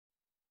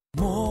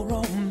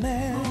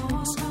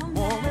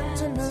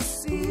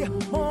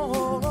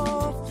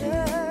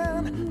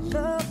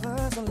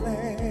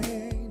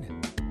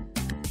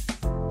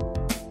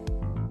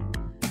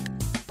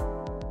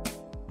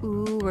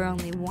We're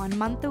only 1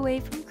 month away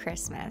from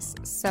Christmas,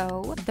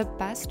 so the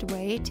best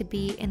way to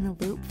be in the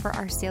loop for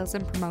our sales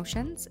and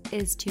promotions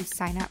is to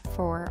sign up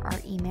for our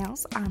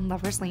emails on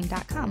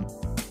loverslane.com.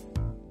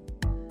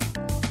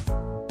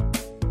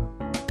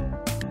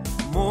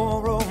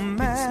 More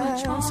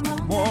romance,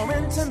 more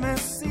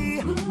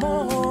intimacy,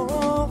 more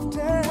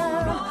often,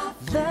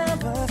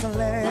 Lover's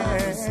Lane.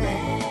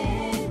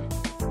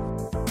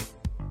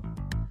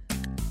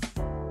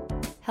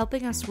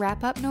 Helping us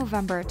wrap up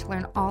November to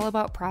learn all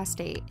about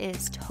prostate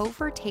is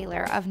Topher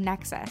Taylor of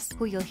Nexus,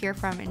 who you'll hear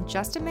from in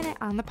just a minute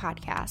on the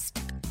podcast.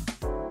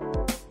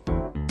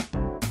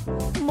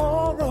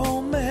 More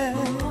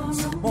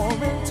romance,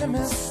 more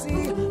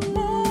intimacy,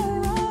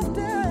 more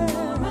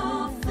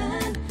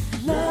often,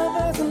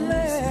 Lover's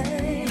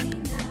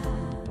Lane.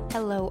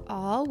 Hello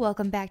all,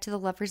 welcome back to the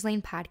Lover's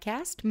Lane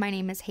podcast. My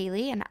name is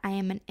Haley and I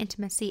am an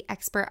intimacy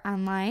expert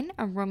online,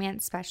 a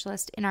romance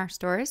specialist in our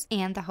stores,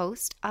 and the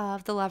host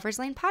of the Lover's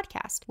Lane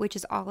podcast, which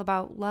is all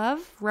about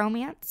love,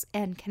 romance,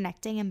 and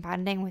connecting and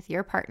bonding with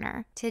your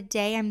partner.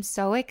 Today I'm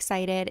so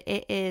excited.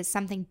 It is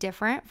something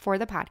different for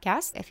the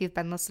podcast. If you've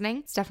been listening,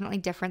 it's definitely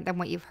different than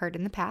what you've heard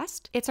in the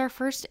past. It's our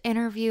first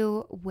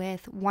interview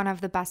with one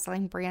of the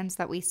best-selling brands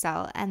that we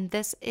sell, and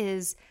this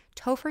is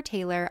Topher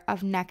Taylor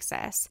of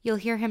Nexus. You'll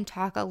hear him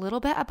talk a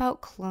little bit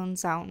about Clone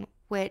Zone,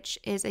 which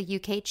is a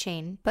UK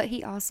chain, but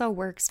he also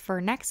works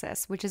for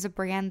Nexus, which is a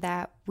brand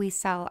that we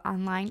sell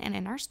online and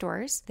in our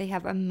stores. They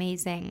have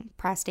amazing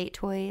prostate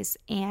toys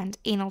and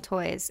anal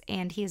toys,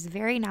 and he is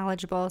very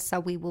knowledgeable, so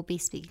we will be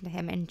speaking to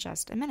him in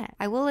just a minute.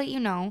 I will let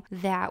you know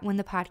that when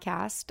the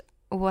podcast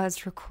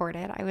was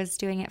recorded, I was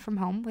doing it from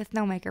home with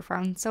no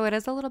microphone, so it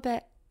is a little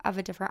bit of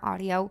a different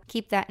audio.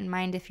 Keep that in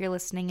mind if you're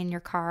listening in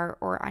your car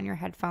or on your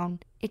headphone.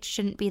 It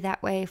shouldn't be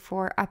that way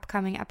for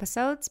upcoming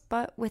episodes,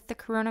 but with the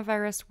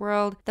coronavirus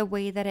world, the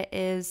way that it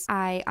is,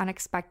 I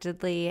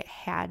unexpectedly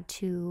had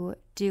to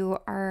do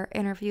our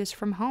interviews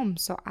from home.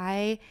 So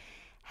I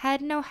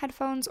had no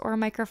headphones or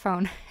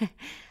microphone.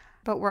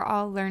 But we're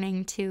all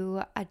learning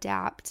to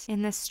adapt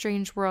in this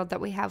strange world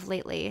that we have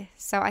lately.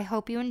 So I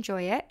hope you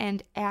enjoy it.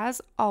 And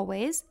as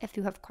always, if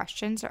you have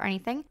questions or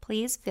anything,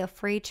 please feel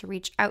free to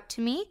reach out to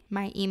me.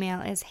 My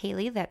email is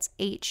Haley, that's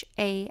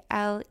Haley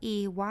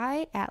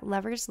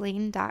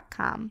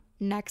 @loverslane.com.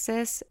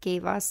 Nexus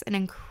gave us an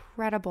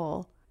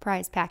incredible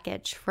prize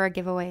package for a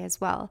giveaway as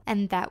well.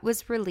 And that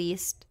was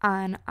released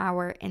on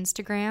our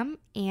Instagram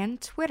and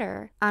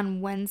Twitter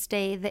on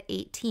Wednesday the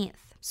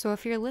 18th. So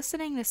if you're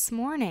listening this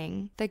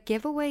morning, the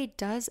giveaway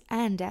does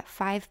end at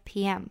 5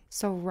 p.m.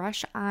 So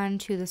rush on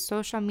to the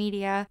social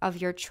media of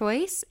your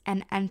choice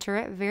and enter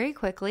it very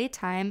quickly.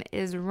 Time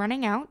is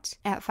running out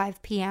at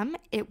 5 p.m.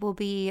 It will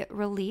be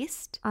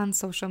released on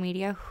social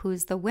media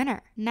who's the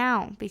winner.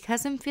 Now,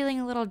 because I'm feeling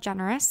a little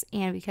generous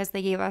and because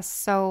they gave us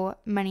so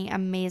many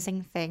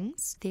amazing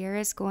things, there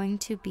is going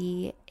to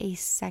be a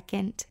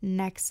second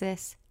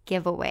Nexus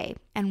giveaway.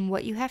 And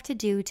what you have to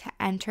do to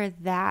enter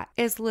that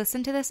is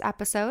listen to this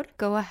episode.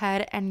 Go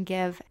ahead and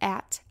give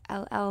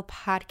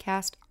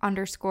 @LLpodcast_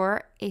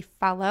 a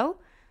follow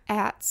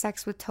at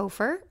Sex with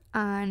Topher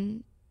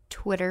on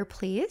Twitter,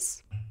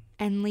 please.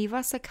 And leave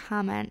us a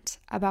comment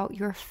about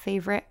your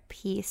favorite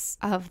piece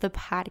of the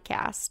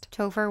podcast.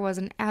 Topher was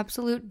an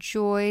absolute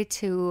joy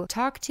to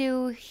talk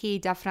to. He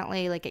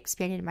definitely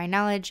expanded my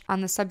knowledge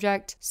on the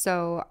subject.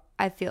 So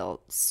I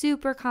feel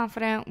super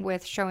confident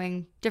with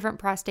showing different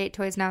prostate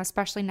toys now,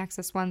 especially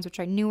Nexus ones, which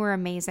I knew were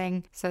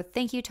amazing. So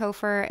thank you,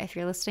 Topher, if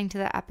you're listening to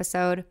the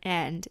episode.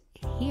 And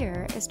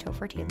here is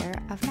Topher Taylor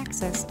of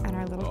Nexus and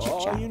our little chit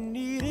chat. All you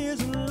need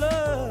is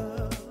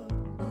love,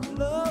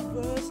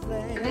 Lover's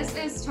Lane. This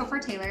is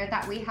Topher Taylor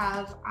that we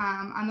have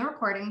on the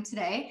recording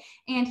today,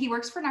 and he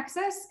works for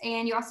Nexus,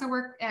 and you also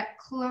work at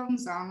Clone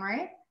Zone,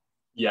 right?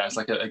 Yeah, it's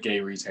like a gay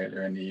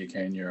retailer in the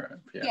UK and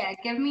Europe. Yeah,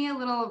 give me a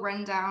little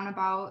rundown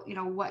about,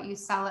 what you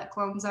sell at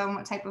Clone Zone,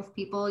 what type of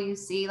people you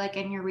see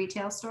in your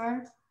retail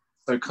store.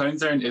 So Clone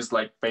Zone is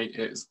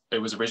it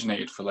was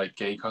originated for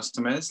gay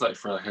customers,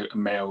 for a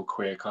male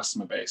queer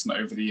customer base. And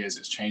over the years,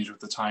 it's changed with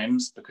the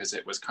times because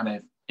it was kind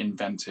of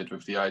invented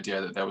with the idea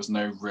that there was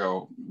no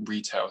real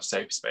retail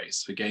safe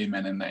space for gay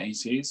men in the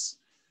 80s.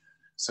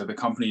 So the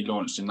company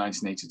launched in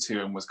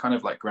 1982 and was kind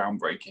of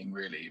groundbreaking,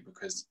 really,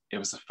 because it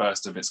was the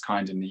first of its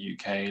kind in the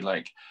UK.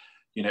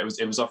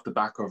 It was off the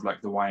back of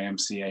the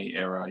YMCA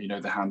era,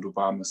 the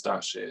handlebar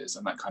mustaches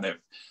and that kind of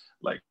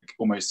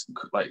almost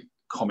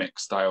comic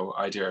style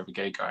idea of a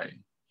gay guy,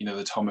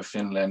 the Tom of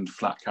Finland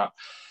flat cap.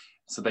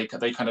 So they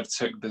kind of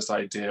took this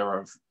idea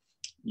of,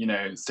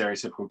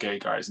 stereotypical gay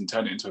guys and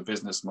turned it into a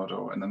business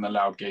model, and then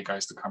allowed gay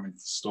guys to come into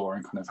the store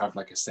and kind of have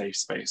a safe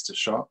space to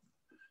shop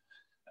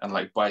and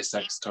buy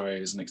sex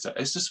toys and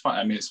etc. It's just fun.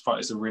 I mean, it's fun.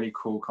 It's a really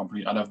cool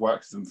company, and I've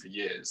worked with them for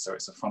years, so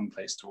it's a fun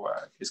place to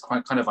work. It's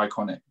quite kind of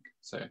iconic.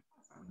 So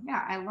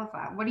yeah, I love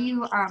that. What do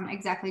you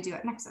exactly do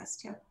at Nexus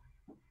too?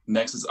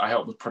 Nexus, I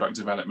help with product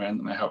development,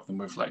 and I help them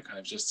with kind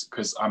of just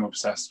because I'm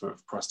obsessed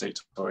with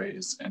prostate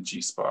toys and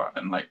G-spot,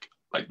 and I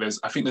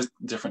think there's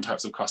different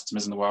types of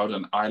customers in the world,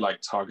 and I like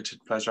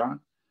targeted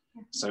pleasure.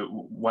 So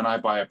when I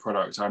buy a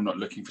product, I'm not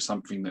looking for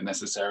something that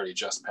necessarily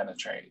just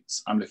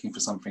penetrates. I'm looking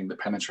for something that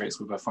penetrates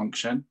with a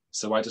function.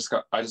 So I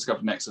discovered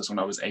Nexxus when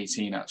I was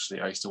 18,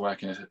 actually. I used to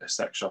work in a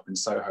sex shop in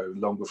Soho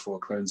long before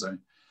Clone Zone.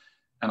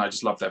 And I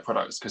just love their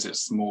products because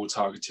it's small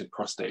targeted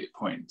prostate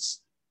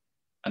points.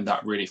 And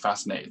that really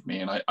fascinated me.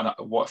 And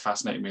what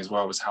fascinated me as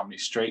well was how many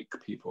straight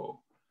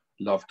people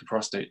loved the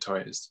prostate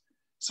toys.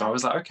 So I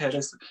was like,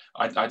 okay,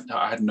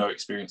 I had no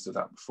experience of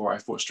that before. I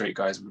thought straight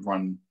guys would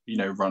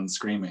run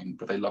screaming,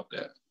 but they loved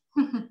it.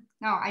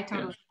 No, I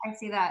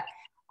see that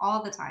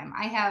all the time.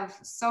 I have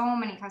so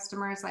many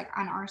customers like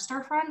on our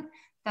storefront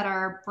that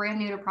are brand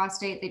new to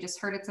prostate. They just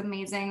heard it's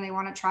amazing. They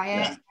want to try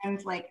it. Yeah.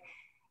 And like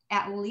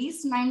at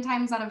least 9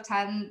 times out of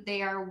 10,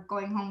 they are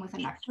going home with a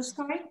Nexxus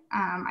toy.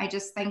 I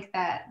just think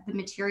that the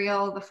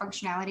material, the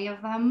functionality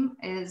of them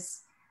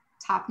is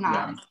top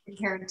notch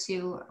compared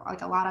to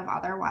like a lot of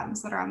other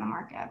ones that are on the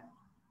market.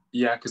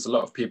 Yeah, because a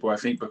lot of people, I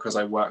think because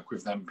I work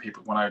with them,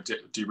 people, when I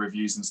do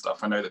reviews and stuff,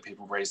 I know that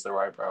people raise their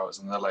eyebrows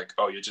and they're like,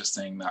 oh, you're just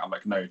saying that. I'm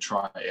like, no,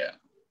 try it.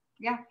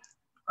 Yeah.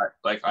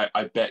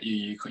 I bet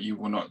you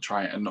will not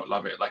try it and not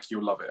love it. Like,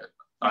 you'll love it.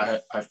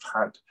 Right. I've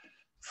had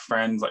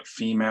friends, like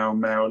female,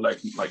 male,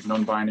 like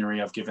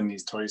non-binary, I've given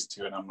these toys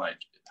to, and I'm like,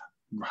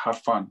 have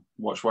fun,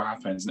 watch what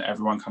happens. And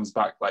everyone comes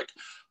back like,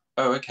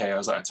 oh, okay. I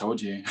was like, I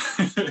told you.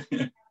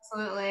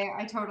 Absolutely.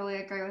 I totally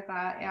agree with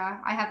that. Yeah.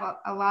 I have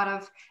a lot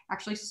of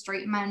actually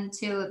straight men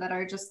too that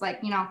are just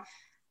like,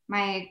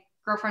 my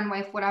girlfriend,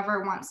 wife,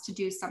 whatever wants to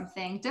do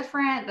something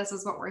different. This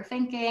is what we're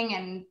thinking.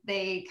 And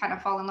they kind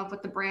of fall in love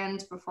with the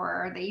brand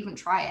before they even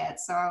try it.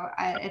 So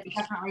it's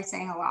definitely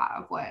saying a lot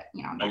of what,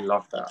 I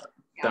love that.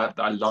 Yeah.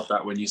 I love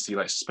that when you see,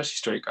 like, especially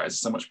straight guys,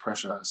 so much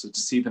pressure. So to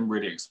see them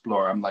really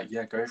explore, I'm like,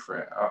 yeah, go for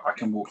it. I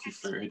can walk you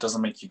through. It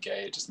doesn't make you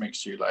gay. It just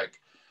makes you like,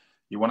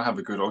 you want to have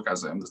a good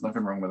orgasm. There's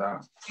nothing wrong with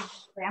that.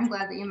 I'm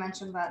glad that you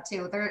mentioned that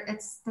too.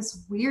 It's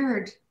this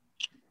weird,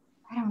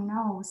 I don't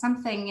know,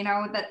 something,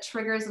 that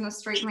triggers in a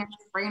straight man's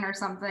brain or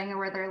something,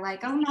 where they're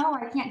like, oh no,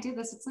 I can't do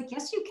this. It's like,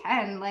 yes, you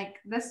can. Like,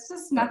 this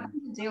has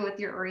nothing to do with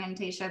your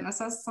orientation. This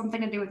has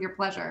something to do with your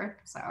pleasure.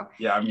 So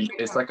yeah, I mean,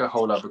 it's like a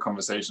whole other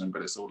conversation,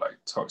 but it's all like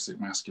toxic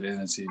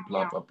masculinity,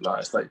 blah, blah, blah.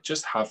 It's like,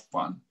 just have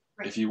fun.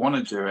 Right. If you want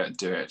to do it,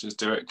 do it. Just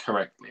do it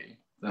correctly.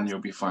 Then you'll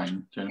be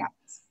fine. Yeah.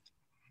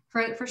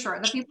 For sure.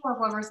 The people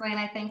of Lovers Lane,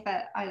 I think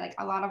that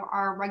a lot of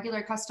our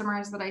regular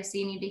customers that I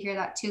see need to hear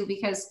that too,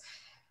 because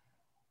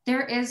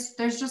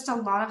there's just a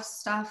lot of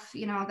stuff,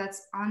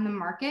 that's on the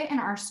market in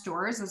our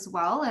stores as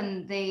well.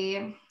 And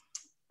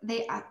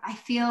I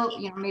feel,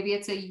 maybe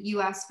it's a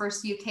US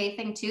versus UK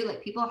thing too.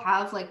 Like, people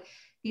have like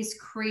these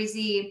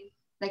crazy,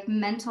 like,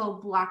 mental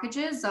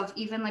blockages of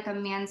even like a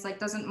man's like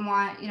doesn't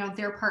want,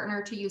 their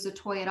partner to use a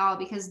toy at all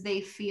because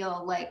they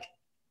feel like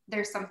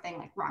there's something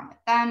like wrong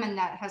with them. And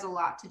that has a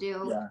lot to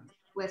do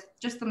with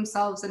just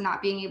themselves and not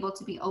being able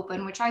to be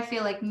open, which I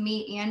feel like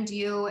me and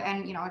you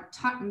and, a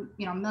ton,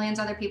 millions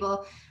of other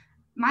people,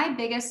 my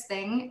biggest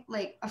thing,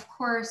 like, of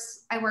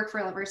course I work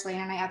for Lovers Lane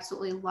and I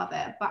absolutely love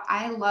it, but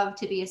I love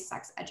to be a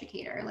sex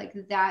educator. Like,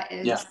 that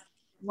is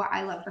what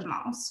I love the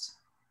most.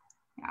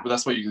 Yeah. Well,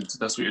 that's what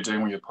you're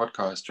doing with your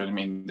podcast. Do you know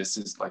what I mean? This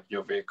is like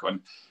your vehicle, and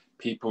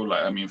people,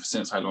 like, I mean,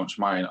 since I launched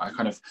mine,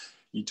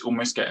 you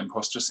almost get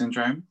imposter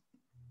syndrome.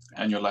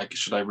 And you're like,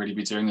 should I really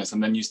be doing this?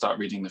 And then you start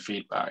reading the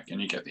feedback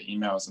and you get the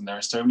emails, and there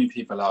are so many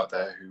people out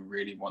there who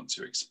really want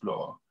to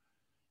explore,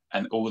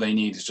 and all they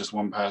need is just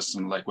one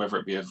person, like, whether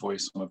it be a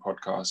voice on a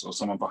podcast or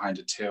someone behind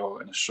a till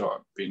in a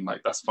shop being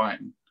like, that's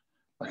fine.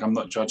 Like, I'm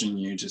not judging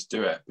you, just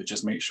do it. But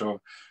just make sure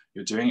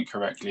you're doing it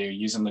correctly, you're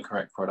using the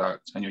correct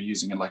product, and you're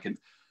using it like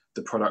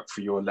the product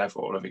for your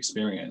level of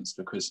experience.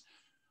 Because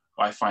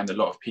I find a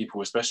lot of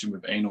people, especially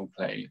with anal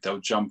play, they'll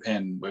jump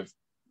in with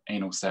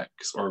anal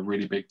sex or a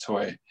really big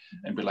toy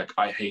and be like,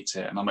 I hate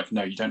it. And I'm like,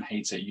 no, you don't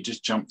hate it. You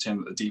just jumped in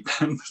at the deep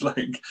end.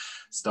 Like,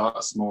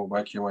 start small,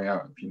 work your way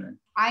up,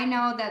 I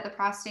know that the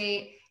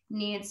prostate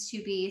needs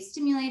to be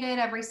stimulated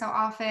every so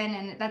often,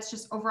 and that's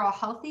just overall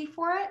healthy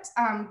for it.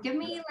 Give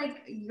me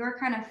like your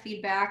kind of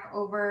feedback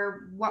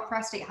over what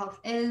prostate health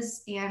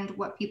is and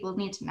what people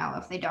need to know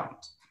if they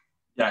don't.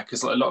 Yeah,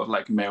 because a lot of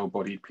like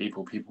male-bodied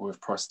people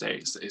with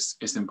prostates,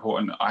 it's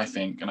important, I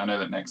think, and I know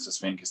that Nexxus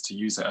think, is to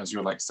use it as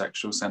your like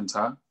sexual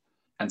center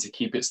and to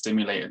keep it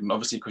stimulated. And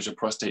obviously, because your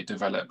prostate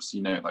develops,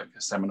 like a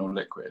seminal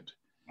liquid.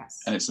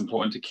 Yes. And it's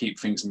important to keep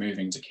things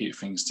moving, to keep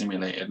things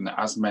stimulated. And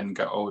as men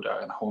get older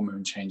and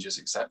hormone changes,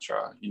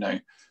 etc.,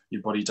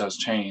 your body does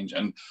change.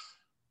 And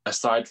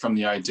aside from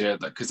the idea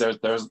that, because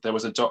there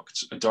was a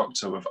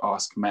doctor with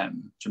Ask Men. Do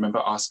you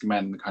remember Ask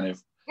Men? Kind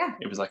of. Yeah.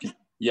 It was like.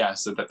 Yeah,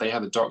 so that they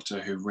had a doctor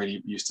who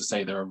really used to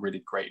say there are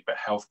really great but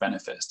health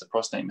benefits to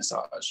prostate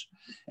massage.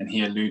 And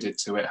he alluded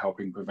to it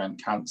helping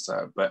prevent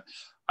cancer. But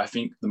I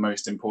think the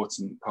most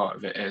important part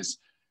of it is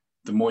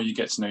the more you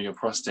get to know your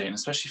prostate, and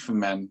especially for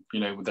men,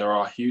 there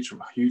are huge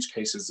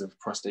cases of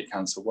prostate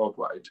cancer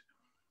worldwide.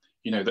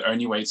 The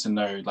only way to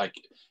know, like,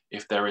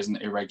 if there is an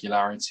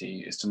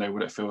irregularity, is to know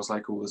what it feels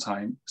like all the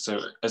time. So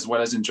as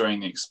well as enjoying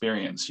the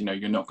experience, you know,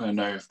 you're not going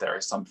to know if there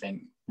is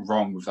something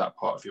wrong with that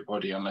part of your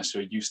body unless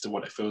you're used to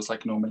what it feels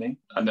like normally.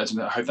 And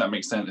I hope that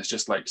makes sense. It's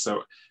just like,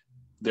 so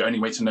the only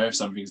way to know if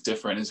something's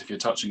different is if you're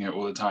touching it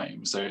all the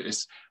time. So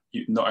it's,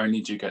 not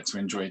only do you get to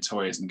enjoy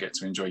toys and get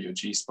to enjoy your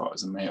G-spot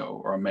as a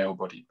male or a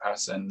male-bodied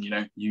person, you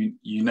know, you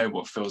know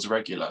what feels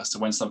regular. So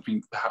when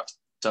something perhaps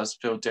does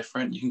feel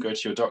different, you can go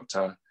to your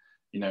doctor,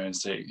 you know, and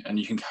see, and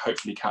you can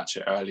hopefully catch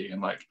it early.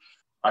 And like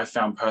I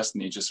found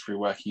personally, just through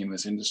working in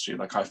this industry,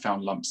 like I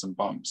found lumps and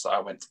bumps that I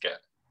went to get,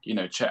 you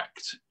know,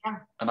 checked,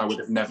 and I would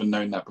have never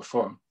known that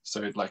before.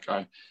 So like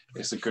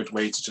it's a good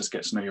way to just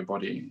get to know your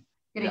body.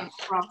 Getting a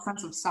strong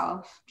sense of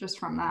self just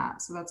from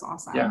that. So that's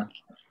awesome. Yeah.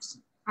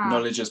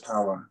 Knowledge is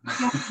power.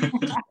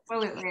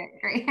 Absolutely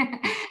agree.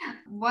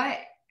 What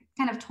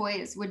kind of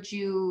toys would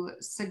you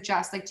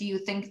suggest? Like, do you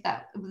think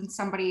that when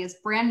somebody is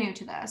brand new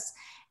to this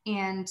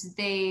and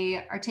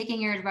they are taking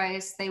your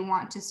advice, they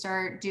want to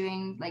start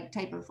doing like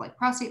type of like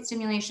prostate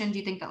stimulation, do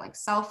you think that like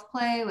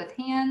self-play with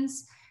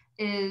hands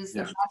is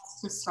the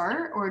best to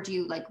start? Or do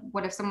you like,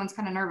 what if someone's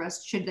kind of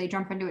nervous? Should they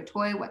jump into a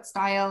toy? What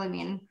style? I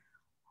mean,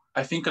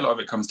 I think a lot of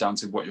it comes down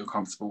to what you're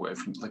comfortable with.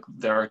 Like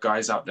there are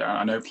guys out there, and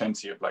I know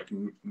plenty of like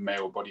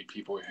male bodied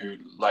people who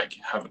like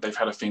they've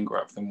had a finger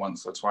up them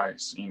once or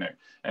twice, you know.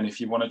 And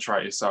if you want to try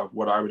it yourself,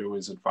 what I would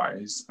always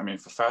advise, I mean,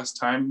 for first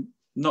time,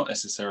 not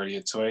necessarily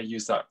a toy,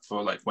 use that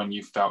for like when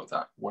you felt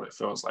that, what it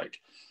feels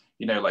like.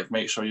 You know, like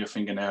make sure your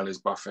fingernail is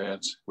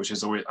buffered, which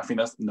is always, I think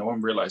that's, no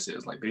one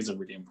realizes, like these are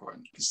really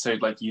important. So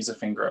like use a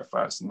finger at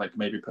first and like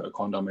maybe put a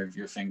condom over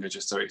your finger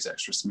just so it's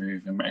extra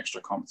smooth and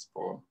extra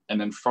comfortable. And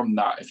then from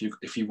that, if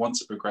you want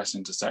to progress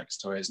into sex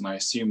toys, and I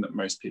assume that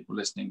most people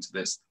listening to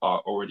this are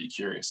already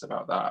curious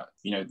about that,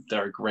 you know,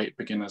 there are great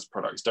beginners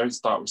products. Don't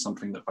start with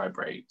something that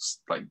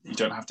vibrates. Like you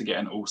don't have to get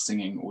an all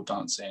singing, all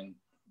dancing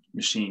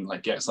machine.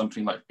 Like get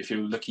something like, if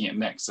you're looking at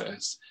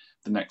Nexus,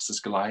 the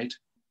Nexus Glide,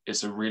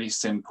 it's a really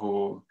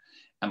simple,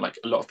 and like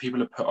a lot of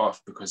people are put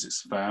off because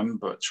it's firm,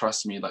 but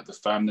trust me, like the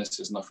firmness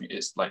is nothing.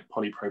 It's like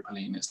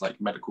polypropylene. It's like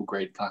medical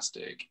grade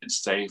plastic.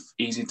 It's safe,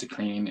 easy to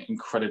clean,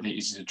 incredibly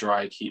easy to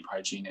dry, keep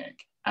hygienic.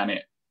 And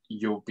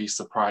you'll be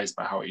surprised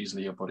by how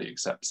easily your body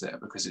accepts it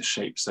because it's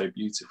shaped so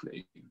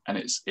beautifully. And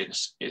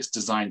it's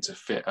designed to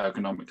fit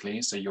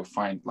ergonomically. So you'll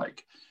find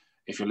like,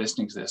 if you're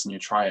listening to this and you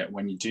try it,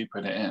 when you do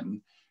put it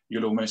in,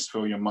 you'll almost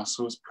feel your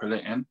muscles pull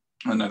it in.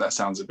 I know that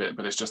sounds a bit,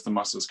 but it's just the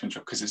muscles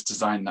control because it's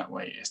designed that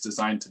way. It's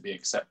designed to be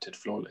accepted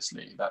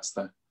flawlessly. That's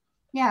the...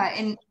 Yeah,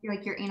 and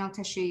like your anal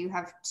tissue, you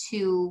have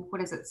two, what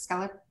is it,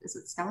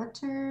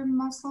 skeletal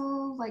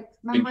muscle? Like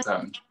members,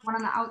 one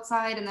on the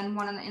outside and then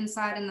one on the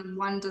inside, and then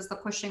one does the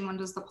pushing, one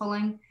does the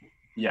pulling.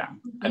 Yeah,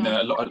 and then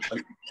a lot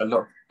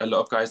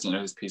of guys don't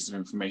know this piece of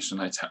information.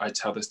 I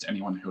tell this to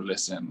anyone who'll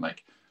listen,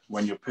 like,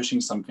 when you're pushing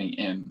something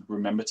in,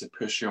 remember to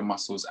push your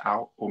muscles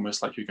out,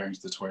 almost like you're going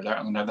to the toilet.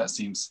 And I know that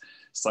seems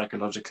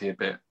psychologically a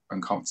bit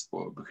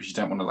uncomfortable because you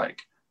don't want to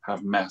like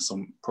have mess,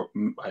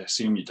 I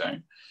assume you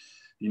don't.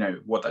 You know,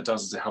 what that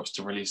does is it helps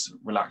to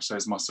relax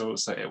those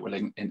muscles so it will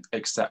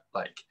accept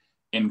like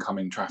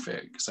incoming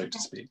traffic, so to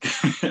speak.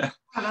 Oh,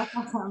 that's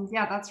awesome.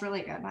 Yeah, that's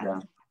really good. Yeah.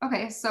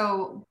 Okay,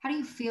 so how do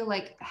you feel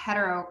like a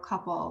hetero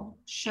couple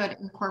should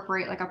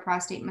incorporate like a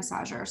prostate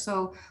massager?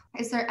 So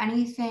is there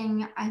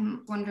anything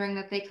I'm wondering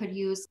that they could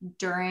use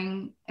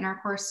during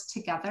intercourse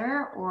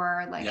together,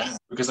 or like... Yeah,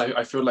 because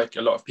I feel like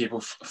a lot of people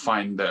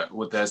find that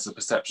there's a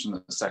perception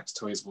that the sex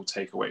toys will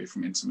take away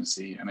from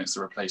intimacy and it's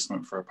a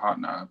replacement for a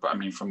partner. But I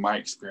mean, from my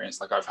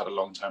experience, like I've had a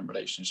long-term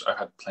relationship, I've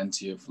had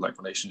plenty of like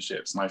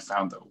relationships, and I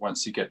found that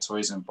once you get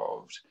toys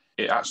involved,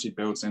 it actually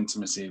builds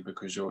intimacy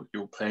because you're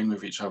playing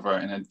with each other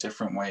in a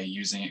different way,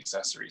 using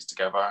accessories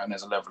together, and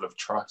there's a level of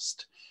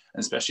trust.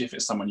 And especially if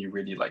it's someone you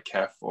really like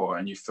care for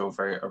and you feel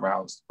very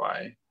aroused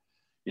by,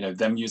 you know,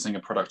 them using a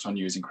product on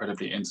you is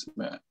incredibly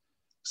intimate.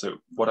 So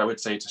what I would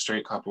say to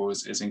straight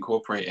couples is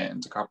incorporate it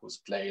into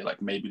couples play,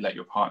 like maybe let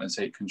your partner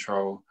take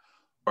control.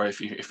 Or if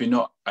you're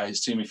not, I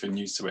assume if you're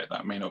new to it,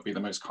 that may not be the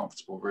most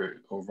comfortable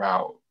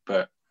route,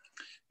 but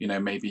you know,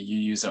 maybe you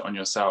use it on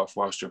yourself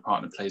whilst your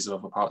partner plays with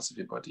other parts of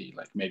your body,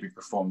 like maybe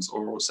performs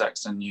oral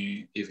sex on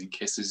you, even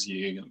kisses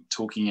you,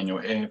 talking in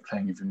your ear,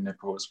 playing with your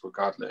nipples,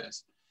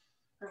 regardless.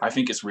 I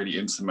think it's really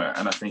intimate,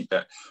 and I think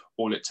that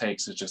all it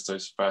takes is just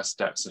those first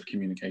steps of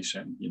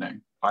communication. You know,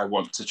 I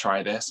want to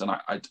try this, and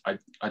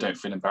I don't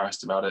feel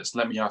embarrassed about it, so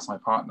let me ask my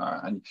partner.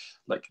 And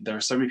like, there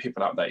are so many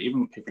people out there,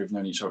 even people who've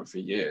known each other for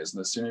years, and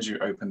as soon as you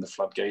open the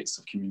floodgates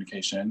of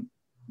communication,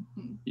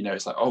 you know,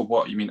 it's like, oh,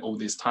 what, you mean all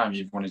this time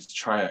you've wanted to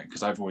try it?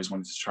 Because I've always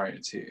wanted to try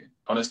it too.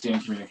 Honesty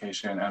and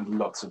communication and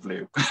lots of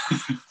lube.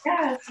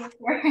 Yes, of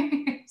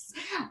course.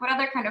 What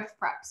other kind of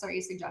preps are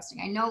you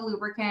suggesting? I know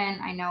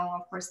lubricant, I know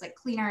of course like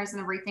cleaners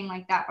and everything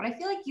like that, but I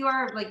feel like you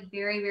are like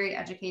very, very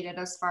educated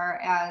as far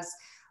as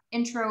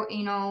intro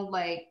anal,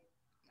 like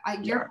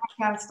Your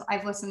podcast,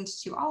 I've listened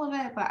to all of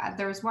it, but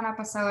there was one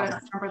episode, I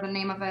don't remember the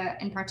name of it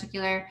in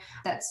particular,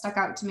 that stuck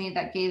out to me,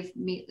 that gave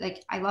me,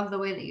 like, I love the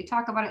way that you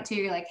talk about it too.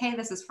 You're like, hey,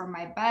 this is from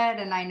my bed,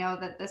 and I know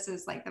that this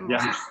is like the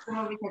most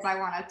cool because I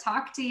want to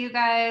talk to you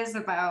guys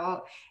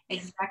about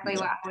exactly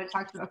what I would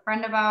talk to a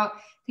friend about.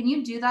 Can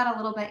you do that a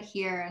little bit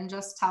here and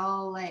just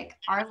tell like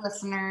our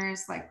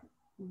listeners like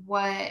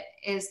what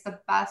is the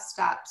best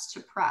steps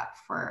to prep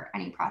for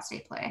any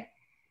prostate play?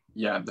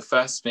 Yeah, the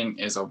first thing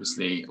is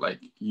obviously like,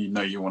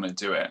 you want to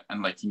do it,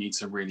 and like you need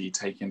to really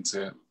take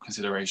into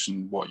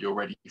consideration what you're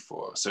ready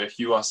for. So if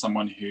you are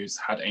someone who's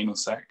had anal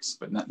sex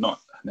but not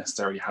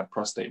necessarily had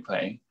prostate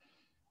play,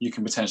 you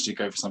can potentially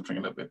go for something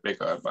a little bit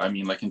bigger. But I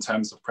mean, like in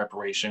terms of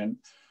preparation,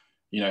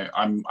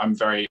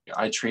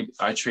 I treat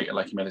it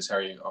like a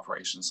military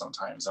operation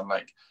sometimes. I'm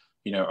like,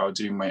 I'll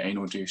do my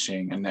anal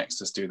douching and next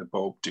just do the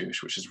bulb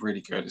douche, which is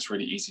really good. It's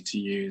really easy to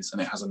use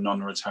and it has a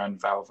non-return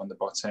valve on the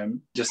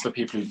bottom. Just for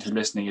people who are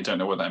listening who don't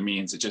know what that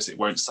means, it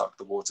won't suck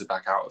the water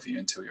back out of you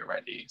until you're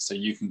ready. So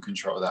you can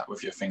control that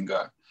with your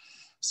finger.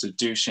 So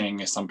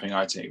douching is something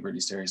I take really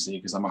seriously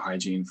because I'm a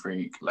hygiene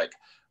freak. Like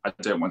I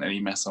don't want any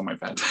mess on my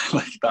bed.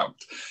 Like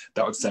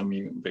that would send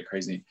me a bit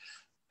crazy.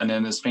 And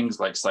then there's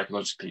things like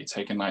psychologically,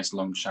 take a nice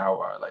long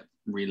shower, like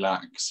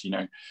relax,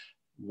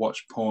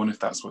 watch porn if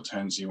that's what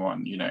turns you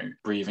on,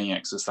 breathing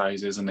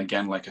exercises. And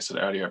again, like I said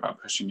earlier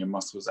about pushing your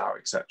muscles out,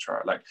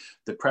 etc. Like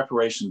the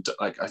preparation,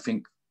 like I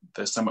think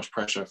there's so much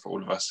pressure for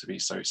all of us to be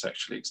so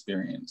sexually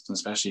experienced, and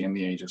especially in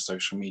the age of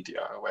social media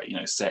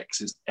where,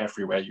 sex is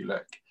everywhere you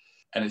look.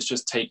 And it's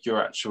just take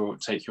your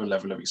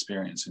level of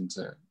experience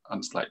into,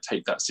 and like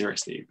take that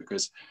seriously,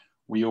 because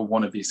we all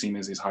want to be seen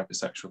as these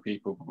hypersexual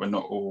people, but we're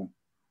all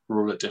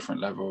at different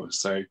levels.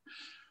 So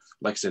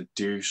like I said,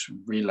 douche,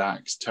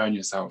 relax, turn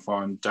yourself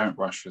on, don't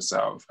rush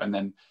yourself, and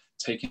then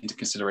take into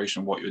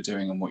consideration what you're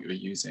doing and what you're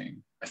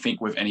using. I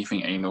think with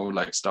anything anal,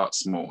 like start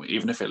small.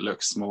 Even if it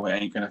looks small, it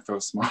ain't gonna feel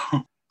small.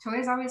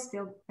 Toys always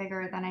feel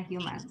bigger than a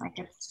human. Like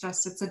it's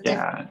a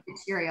different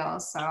material.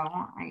 So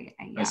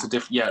it's a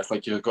different, it's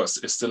like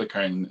it's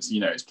silicone,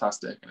 it's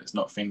plastic, and it's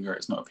not a finger,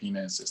 it's not a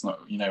penis, it's not,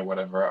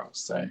 whatever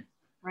else. So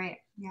right.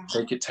 Yeah.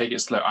 Take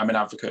it slow. I'm an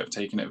advocate of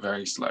taking it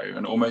very slow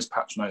and almost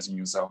patronizing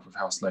yourself with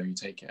how slow you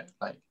take it.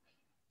 Like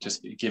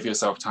just give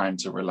yourself time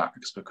to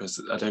relax, because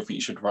I don't think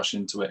you should rush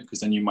into it, because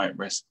then you might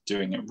risk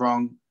doing it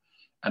wrong.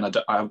 And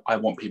I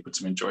want people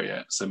to enjoy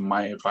it. So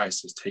my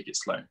advice is take it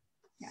slow.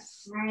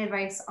 Yes. My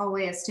advice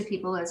always to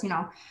people is,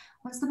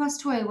 what's the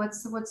best toy?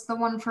 What's the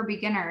one for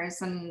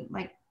beginners? And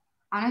like,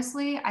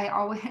 honestly,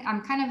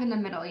 I'm kind of in the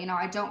middle.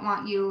 I don't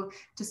want you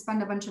to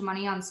spend a bunch of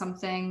money on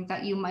something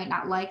that you might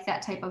not like,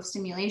 that type of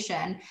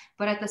stimulation.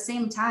 But at the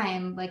same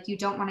time, like you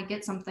don't want to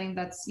get something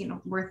that's,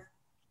 worth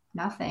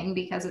nothing,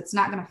 because it's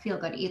not going to feel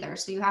good either.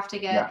 So you have to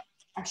get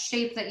a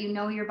shape that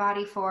your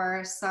body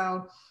for.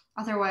 So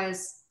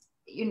otherwise,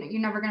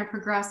 you're never going to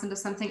progress into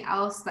something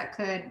else that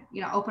could,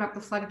 open up the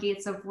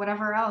floodgates of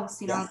whatever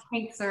else,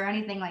 kinks or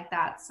anything like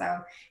that. So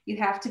you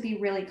have to be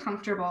really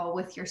comfortable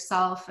with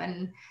yourself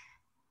and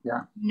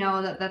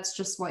know that that's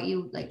just what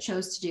you like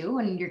chose to do,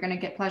 and you're going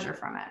to get pleasure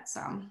from it. So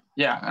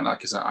and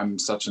like I said,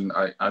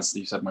 as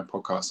you said in my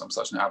podcast, I'm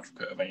such an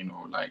advocate of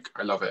anal. Like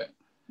I love it.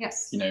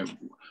 Yes.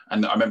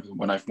 And I remember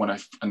when I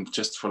and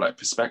just for like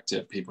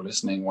perspective, people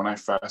listening, when I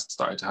first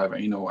started to have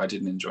anal, I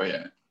didn't enjoy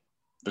it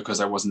because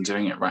I wasn't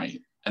doing it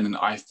right. And then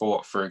I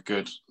thought for a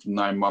good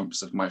 9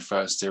 months of my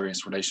first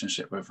serious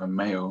relationship with a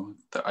male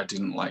that I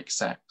didn't like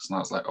sex. And I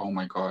was like, oh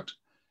my God.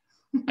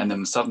 And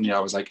then suddenly I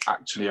was like,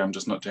 actually, I'm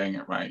just not doing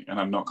it right. And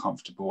I'm not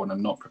comfortable and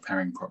I'm not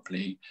preparing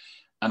properly.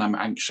 And I'm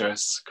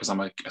anxious because I'm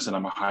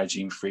a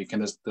hygiene freak.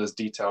 And there's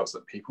details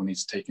that people need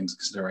to take into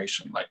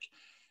consideration. Like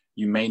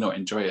you may not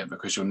enjoy it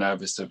because you're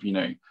nervous of,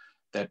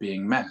 there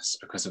being mess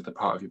because of the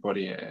part of your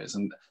body it is.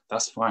 And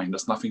that's fine.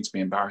 There's nothing to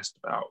be embarrassed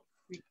about.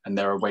 And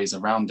there are ways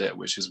around it,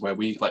 which is where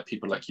we, like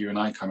people like you and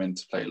I, come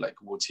into play. Like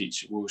we'll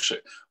teach you,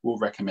 we'll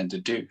recommend a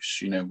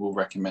douche, we'll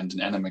recommend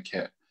an enema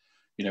kit,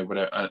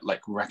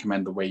 like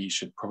recommend the way you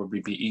should probably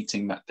be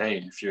eating that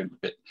day. If you're a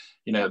bit,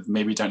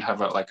 maybe don't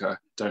have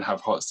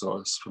hot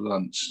sauce for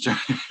lunch.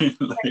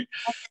 But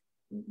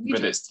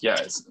it's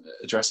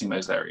addressing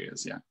those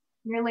areas. Yeah.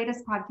 Your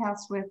latest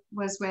podcast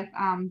was with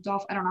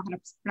Dolph. I don't know how to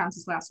pronounce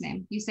his last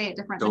name. You say it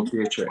differently. Dolph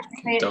Dietrich.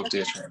 Dolph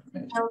Dietrich.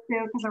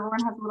 Because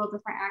everyone has a little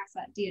different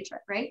accent.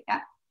 Dietrich, right?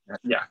 Yeah.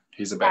 Yeah,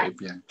 he's a babe.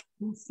 Yeah.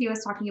 He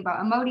was talking about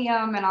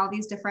Imodium and all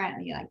these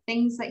different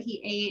things that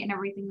he ate and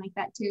everything like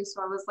that too.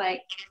 So I was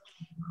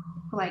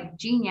like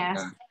genius.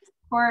 Yeah.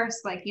 Of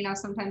course,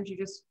 sometimes you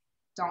just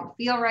don't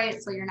feel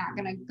right, so you're not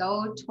going to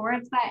go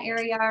towards that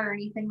area or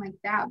anything like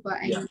that. But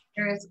I mean,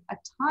 there is a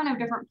ton of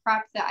different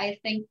prep that I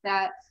think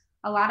that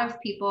a lot of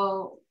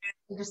people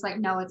are just like,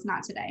 no, it's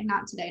not today,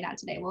 not today, not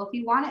today. Well, if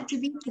you want it to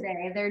be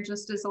today, there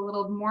just is a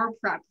little more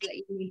prep that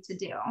you need to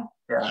do.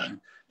 Yeah,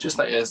 just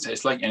like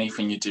it's like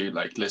anything you do,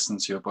 like listen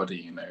to your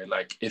body,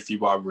 like if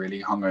you are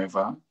really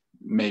hungover,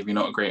 maybe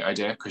not a great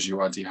idea because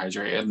you are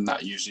dehydrated, and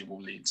that usually will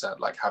lead to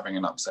like having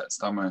an upset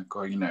stomach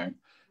or,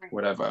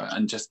 whatever.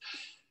 And just,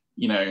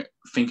 you know,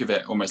 think of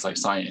it almost like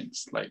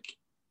science, like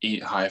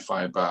eat high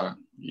fiber,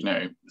 you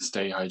know,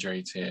 stay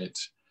hydrated,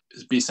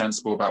 be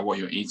sensible about what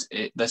you're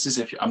eating. This is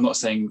if I'm not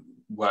saying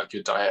work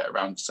your diet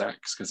around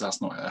sex, because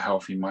that's not a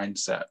healthy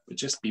mindset, but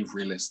just be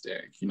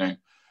realistic, you know,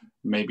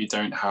 maybe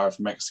don't have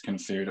Mexican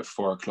food at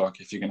 4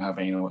 o'clock if you can have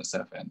anal at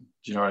 7. Do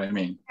you know what I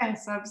mean?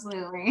 Yes,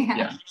 absolutely.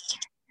 Yeah.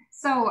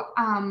 So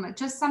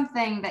just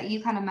something that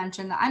you kind of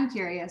mentioned that I'm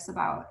curious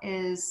about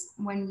is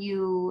when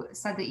you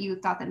said that you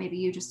thought that maybe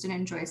you just didn't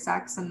enjoy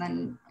sex and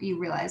then you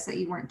realized that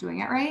you weren't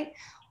doing it right.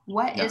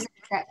 What is it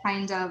that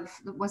kind of,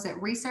 was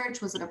it research?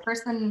 Was it a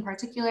person in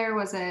particular?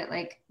 Was it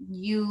like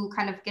you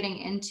kind of getting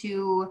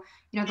into,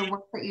 you know, the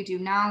work that you do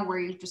now where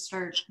you just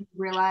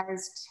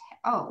realized,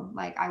 oh,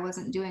 like I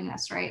wasn't doing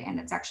this right, and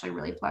it's actually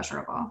really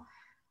pleasurable?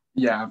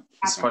 Yeah,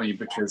 it's funny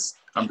because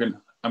I'm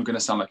gonna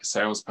sound like a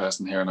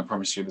salesperson here, and I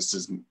promise you this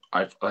is,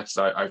 I've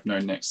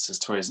known Nexus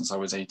toys since I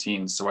was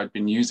 18, so I'd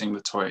been using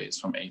the toys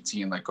from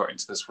 18. I got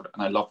into this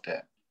and I loved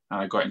it, and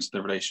I got into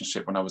the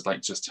relationship when I was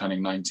like just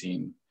turning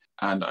 19,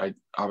 and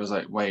I was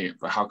like, wait,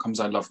 but how comes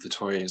I love the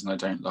toys and I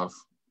don't love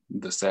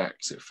the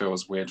sex? It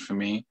feels weird for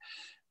me.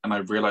 And I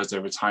realized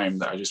over time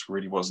that I just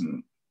really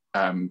wasn't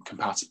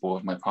compatible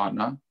with my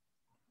partner,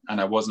 and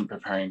I wasn't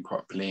preparing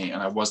properly,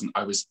 and I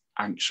was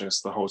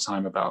anxious the whole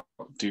time about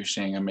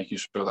douching and making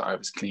sure that I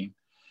was clean.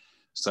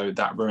 So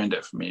that ruined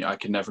it for me. I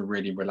could never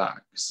really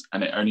relax,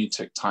 and it only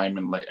took time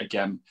and, like,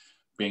 again,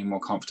 being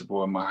more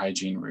comfortable in my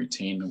hygiene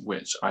routine,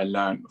 which I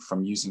learned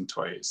from using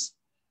toys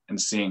and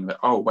seeing that,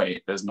 oh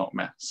wait, there's not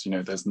mess, you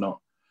know,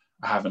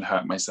 I haven't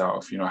hurt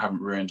myself, you know, I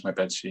haven't ruined my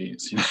bed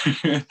sheets, you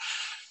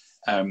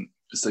know.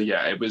 So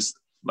yeah, it was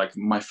like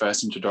my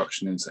first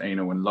introduction into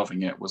anal and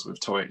loving it was with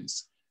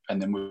toys.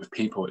 And then with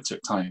people, it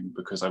took time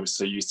because I was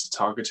so used to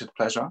targeted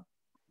pleasure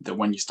that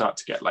when you start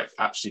to get like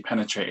actually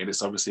penetrated,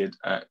 it's obviously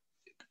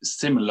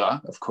similar,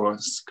 of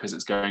course, because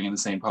it's going in the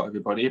same part of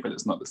your body, but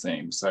it's not the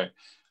same. So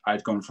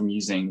I'd gone from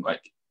using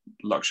like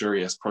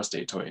luxurious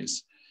prostate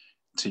toys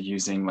to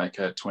using like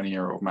a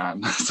 20-year-old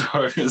man. So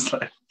I was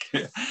like,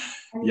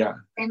 yeah.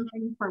 Same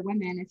thing for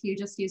women. If you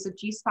just use a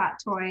G-spot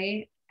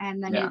toy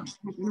and then you have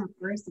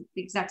intercourse, it's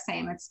the exact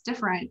same. It's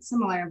different,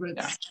 similar, but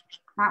it's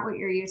not what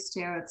you're used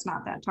to. It's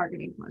not that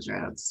targeted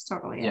pleasure. It's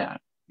totally yeah.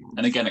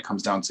 And again, it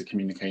comes down to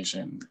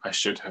communication. I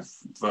should have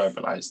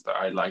verbalized that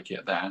I like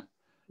it there.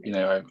 You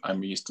know,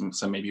 I'm used to,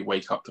 so maybe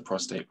wake up the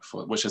prostate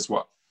before, which is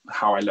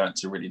how I learned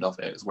to really love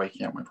it, is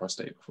waking up my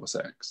prostate before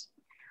sex.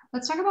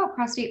 Let's talk about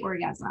prostate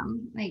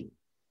orgasm, like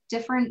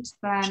different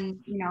than,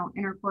 you know,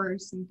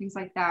 intercourse and things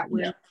like that.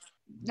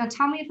 Now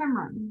tell me if I'm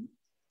wrong.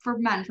 For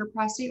men, for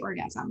prostate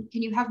orgasm,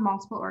 can you have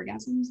multiple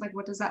orgasms? Like,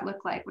 what does that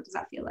look like? What does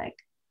that feel like?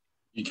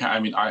 You can. I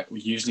mean, I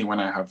usually when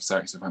I have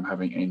sex, if I'm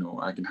having anal,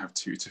 I can have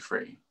 2 to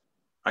 3.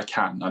 I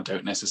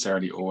don't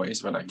necessarily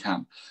always, but I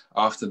can.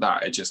 After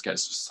that,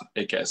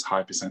 it gets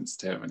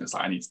hypersensitive, and it's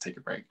like I need to take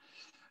a break.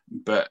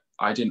 But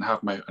I didn't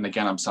have and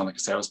again, I'm sounding like a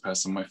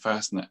salesperson. My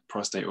first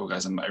prostate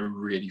orgasm, I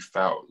really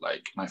felt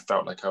like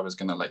I was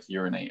gonna like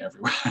urinate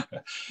everywhere.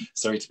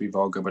 Sorry to be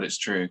vulgar, but it's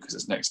true, because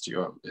it's next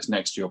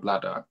to your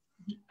bladder.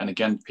 And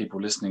again, people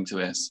listening to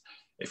this,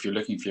 if you're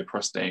looking for your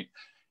prostate,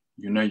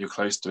 you know you're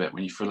close to it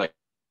when you feel like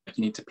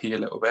you need to pee a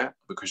little bit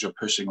because you're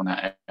pushing on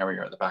that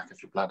area at the back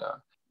of your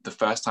bladder. The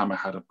first time I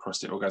had a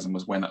prostate orgasm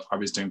was when I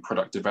was doing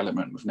product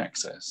development with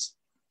Nexus,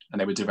 and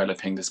they were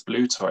developing this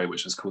blue toy,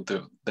 which was called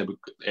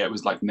it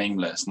was like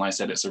nameless. And I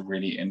said, it's a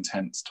really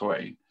intense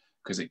toy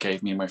because it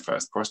gave me my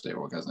first prostate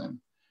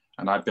orgasm.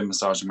 And I've been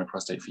massaging my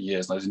prostate for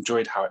years, and I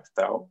enjoyed how it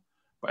felt,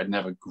 but I'd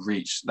never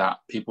reached that.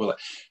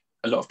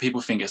 A lot of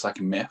people think it's like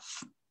a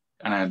myth,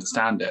 and I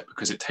understand it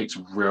because it takes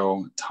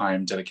real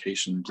time,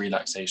 dedication,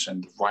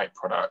 relaxation, the right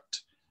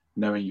product,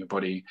 knowing your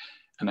body.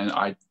 And then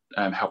I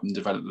helped them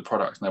develop the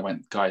product, and I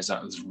went, guys,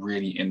 that was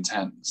really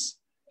intense.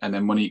 And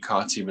then Monique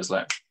Carty was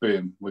like,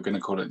 boom, we're going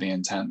to call it the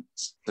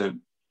intense. So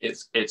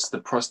it's the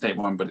prostate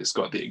one, but it's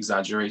got the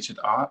exaggerated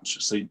arch.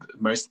 So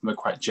most of them are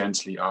quite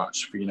gently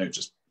arched for, you know,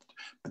 just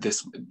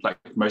this, like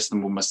most of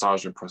them will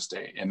massage your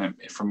prostate. And then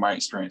from my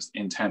experience,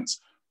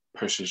 intense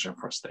pushes your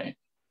prostate.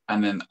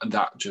 And then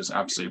that just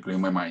absolutely blew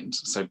my mind.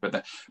 So,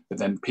 but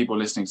then people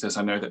listening to this,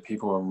 I know that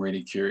people are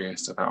really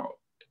curious about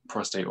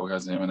prostate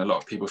orgasm, and a lot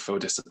of people feel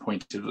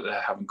disappointed that they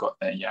haven't got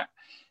there yet.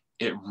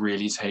 It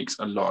really takes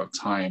a lot of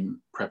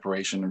time,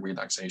 preparation, and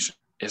relaxation.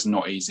 It's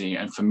not easy.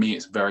 And for me,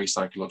 it's very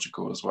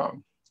psychological as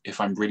well.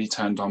 If I'm really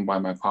turned on by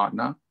my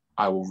partner,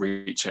 I will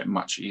reach it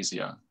much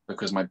easier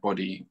because my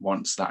body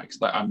wants that.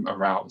 Like I'm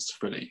aroused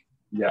fully.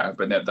 Yeah,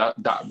 but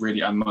that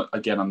really, I'm not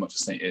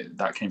just saying it,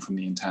 that came from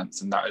the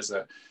intense. And that is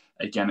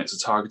it's a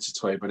targeted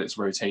toy, but it's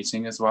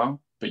rotating as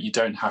well. But you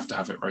don't have to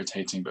have it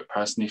rotating. But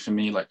personally for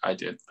me, like I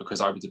did, because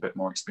I was a bit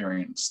more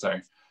experienced. So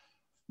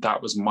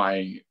that was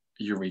my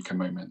eureka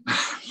moment.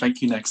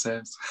 Thank you,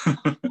 Nexus.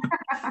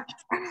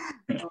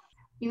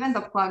 Even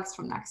the plugs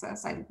from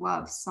Nexus, I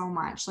love so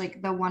much.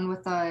 Like the one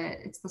with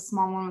it's the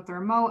small one with the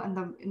remote, and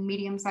the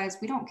medium size.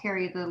 We don't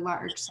carry the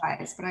large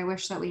size, but I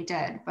wish that we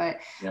did. But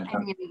yeah. I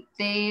mean,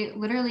 they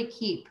literally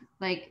keep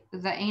like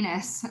the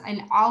anus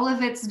and all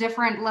of its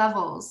different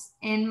levels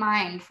in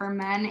mind for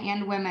men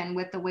and women,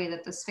 with the way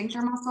that the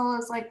sphincter muscle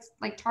is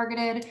like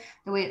targeted,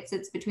 the way it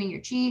sits between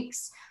your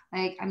cheeks.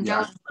 Like I'm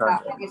jealous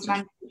that these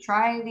men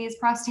try these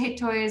prostate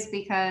toys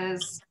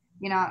because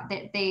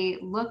they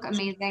look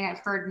amazing. I've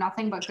heard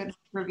nothing but good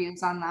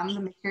reviews on them.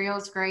 The material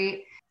is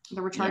great. The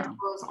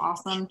rechargeable is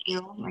awesome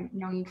too. Like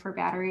no need for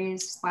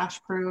batteries,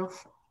 splash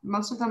proof.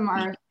 Most of them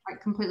are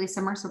like completely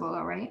submersible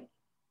though, right?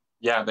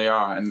 Yeah, they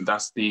are, and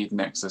that's the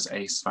Nexus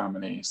Ace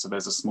family. So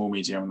there's a small,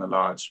 medium, and a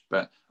large,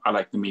 but I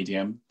like the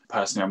medium.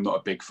 Personally,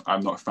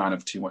 I'm not a fan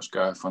of too much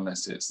girth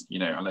unless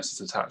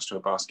it's attached to a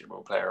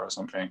basketball player or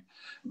something.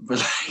 But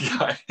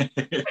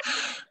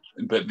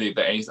but the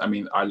Ace, I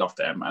mean, I love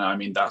them, and I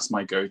mean that's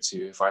my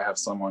go-to if I have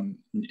someone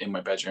in my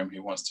bedroom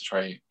who wants to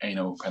try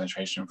anal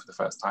penetration for the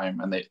first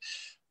time, and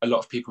a lot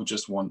of people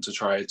just want to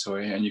try a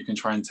toy, and you can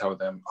try and tell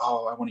them,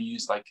 oh, I want to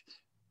use like.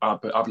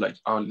 But I'd be like,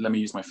 oh, let me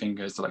use my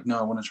fingers. They're like, no,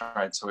 I want to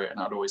try a toy, and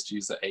I'd always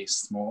use the Ace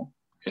Small.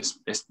 It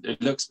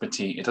looks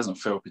petite. It doesn't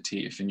feel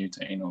petite if you're new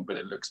to anal, but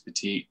it looks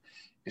petite.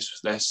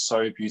 They're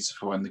so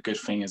beautiful, and the good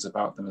thing is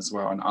about them as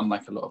well. And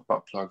unlike a lot of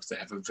butt plugs, they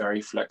have a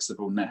very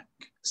flexible neck.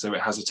 So it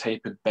has a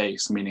tapered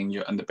base, meaning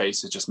and the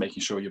base is just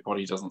making sure your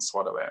body doesn't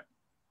swallow it,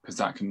 because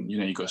that can,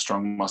 you've got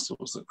strong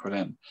muscles that put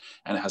in,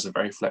 and it has a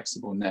very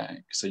flexible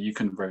neck. So you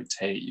can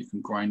rotate, you can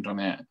grind on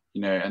it,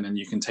 and then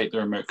you can take the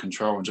remote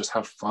control and just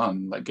have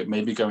fun. Like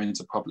maybe go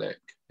into public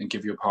and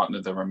give your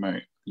partner the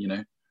remote,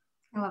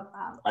 I love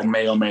that. I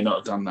may or may not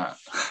have done that.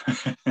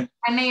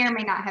 I may or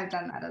may not have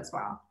done that as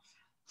well.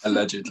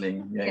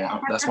 Allegedly, yeah.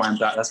 That's why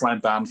I'm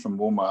banned from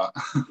Walmart.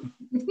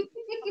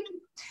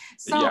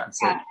 So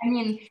I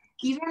mean,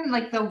 even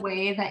like the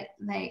way that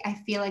I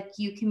feel like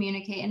you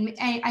communicate, and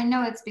I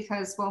know it's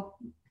because, well,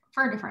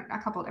 for a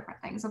couple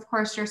different things. Of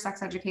course, you're a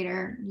sex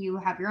educator. You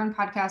have your own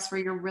podcast where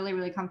you're really,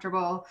 really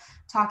comfortable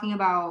talking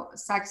about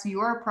sex,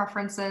 your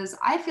preferences.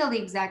 I feel the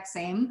exact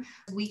same.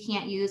 We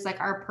can't use like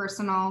our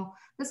personal,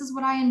 this is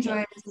what I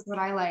enjoy, this is what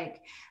I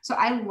like. So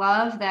I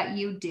love that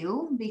you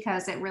do,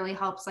 because it really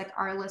helps like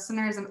our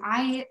listeners. And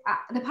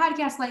the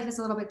podcast life is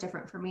a little bit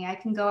different for me. I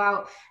can go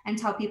out and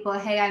tell people,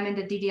 hey, I'm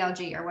into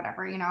DDLG or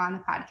whatever, on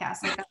the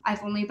podcast. Like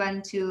I've only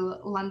been to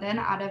London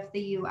out of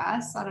the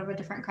US, out of a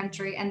different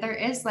country. And there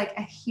is like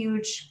a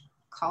huge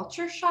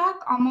culture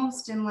shock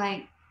almost in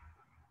like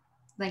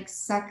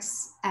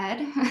sex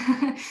ed.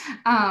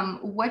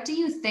 What do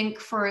you think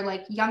for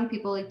like young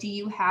people? Like, do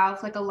you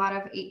have like a lot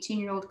of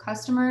 18-year-old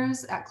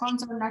customers at Clone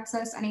Zone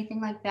Nexus,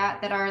 anything like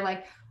that are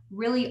like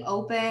really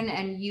open,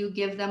 and you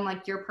give them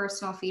like your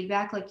personal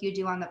feedback like you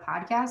do on the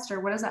podcast, or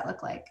what does that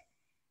look like?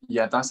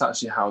 Yeah, that's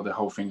actually how the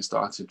whole thing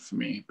started for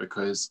me,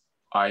 because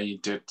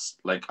I've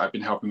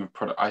been helping with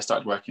product. I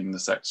started working in the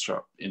sex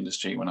shop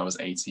industry when I was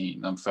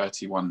 18. I'm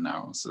 31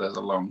 now, so there's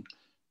a long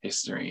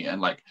history,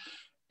 and like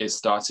it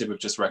started with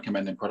just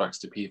recommending products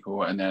to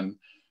people, and then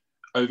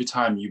over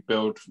time you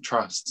build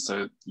trust.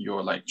 So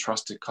your like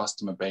trusted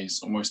customer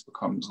base almost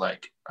becomes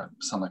like, I don't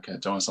want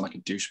to sound like a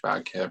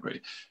douchebag here, but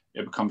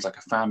it becomes like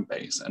a fan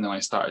base. And then I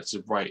started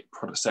to write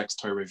sex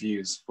toy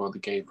reviews for the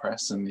gay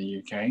press in the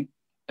UK.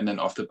 And then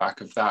off the back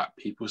of that,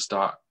 people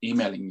start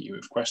emailing you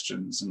with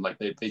questions, and like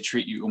they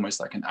treat you almost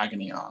like an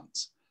agony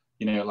aunt.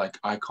 Like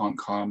I can't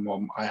come,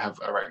 or I have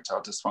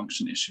erectile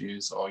dysfunction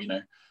issues, or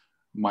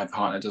my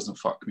partner doesn't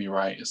fuck me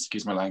right,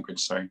 excuse my language,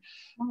 sorry.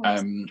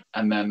 And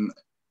then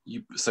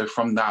so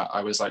from that,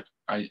 I was like,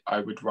 I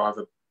would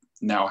rather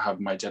now have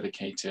my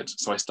dedicated,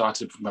 so I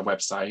started from my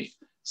website,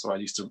 so I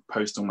used to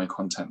post all my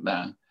content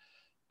there.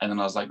 And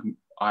then I was like,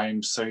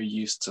 I'm so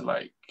used to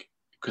like,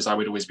 because I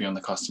would always be on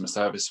the customer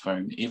service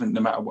phone, even no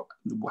matter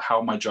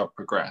how my job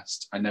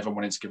progressed, I never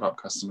wanted to give up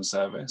customer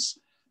service,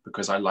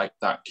 because I like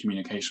that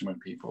communication with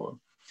people.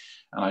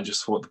 And I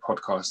just thought the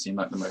podcast seemed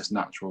like the most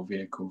natural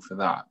vehicle for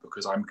that,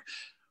 because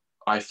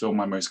I feel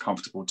my most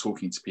comfortable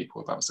talking to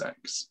people about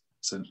sex.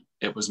 So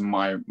it was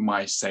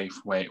my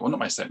safe way, or not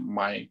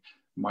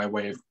my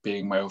way of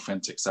being my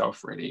authentic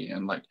self, really.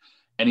 And like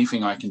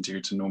anything I can do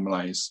to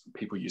normalize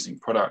people using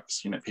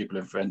products, people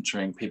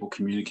adventuring, people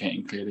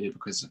communicating clearly,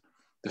 because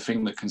the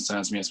thing that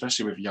concerns me,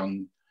 especially with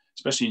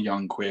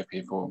young queer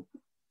people,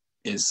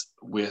 is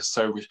we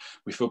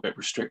feel a bit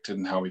restricted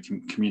in how we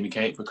can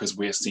communicate, because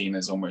we're seen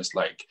as almost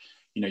like,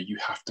 you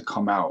have to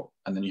come out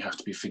and then you have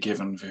to be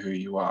forgiven for who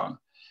you are.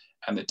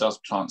 And it does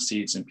plant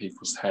seeds in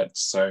people's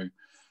heads. So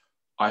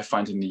I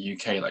find in the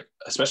UK, like,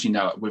 especially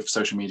now with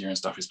social media and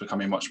stuff, it's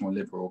becoming much more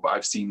liberal, but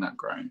I've seen that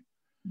grow.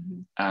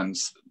 Mm-hmm. And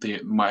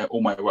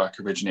all my work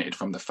originated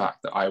from the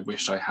fact that I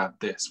wish I had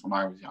this when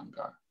I was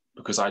younger,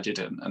 because I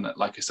didn't. And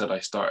like I said, I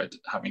started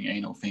having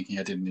anal thinking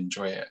I didn't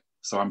enjoy it.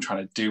 So I'm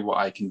trying to do what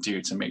I can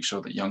do to make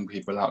sure that young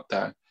people out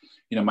there,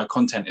 my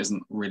content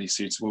isn't really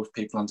suitable for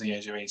people under the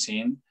age of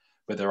 18,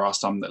 but there are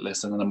some that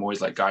listen, and I'm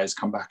always like, guys,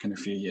 come back in a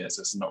few years,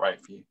 this is not right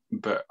for you.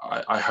 But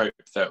I hope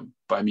that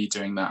by me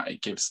doing that,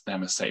 it gives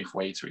them a safe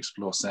way to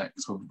explore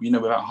sex,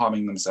 without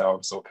harming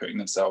themselves or putting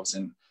themselves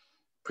in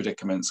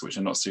predicaments which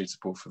are not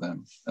suitable for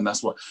them. And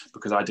that's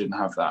because I didn't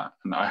have that,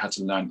 and I had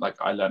to learn, like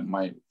I learned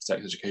my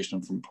sex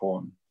education from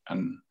porn,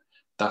 and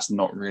that's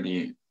not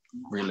really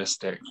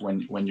realistic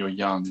when you're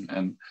young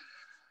and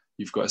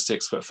you've got a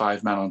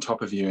 6'5" man on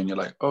top of you and you're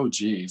like, oh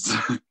geez.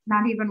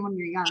 Not even when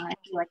you're young. I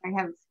feel like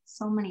I have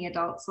so many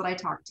adults that I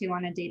talk to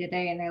on a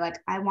day-to-day, and they're like,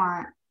 I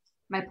want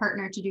my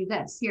partner to do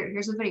this.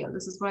 Here's a video.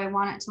 This is what I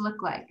want it to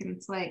look like. And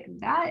it's like,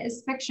 that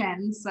is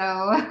fiction. So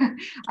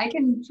I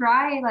can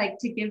try like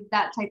to give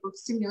that type of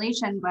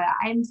stimulation, but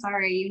I'm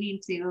sorry, you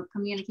need to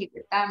communicate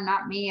with them,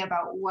 not me,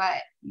 about what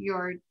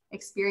your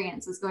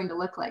experience is going to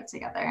look like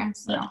together.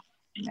 So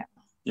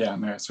yeah,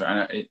 no, it's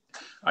right. And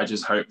I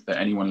just hope that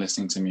anyone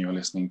listening to me or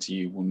listening to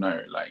you will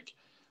know, like,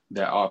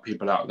 there are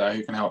people out there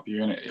who can help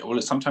you. And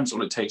sometimes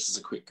all it takes is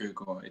a quick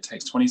Google. It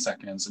takes 20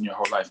 seconds and your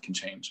whole life can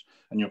change,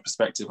 and your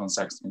perspective on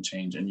sex can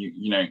change. And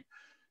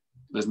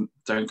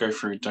don't go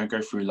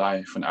through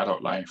life and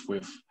adult life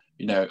with,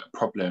 a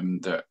problem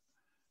that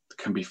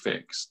can be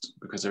fixed,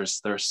 because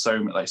there are so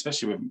many, like,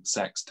 especially with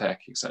sex tech,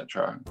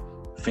 etc.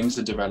 Things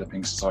are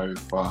developing so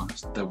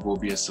fast. There will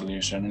be a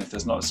solution, and if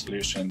there's not a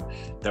solution,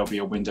 there'll be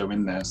a window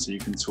in there so you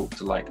can talk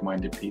to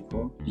like-minded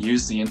people.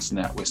 Use the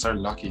internet. We're so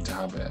lucky to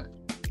have it.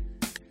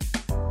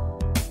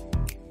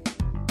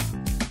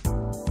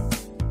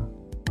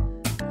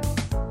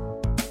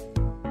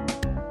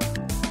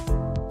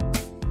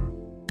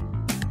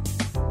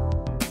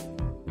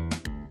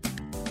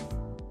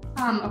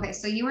 Okay,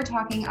 so you were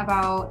talking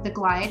about the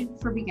Glide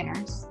for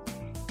beginners,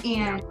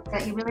 and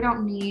that you really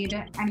don't need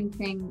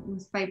anything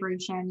with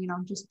vibration,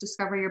 just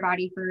discover your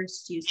body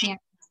first, use hands,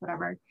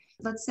 whatever.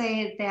 Let's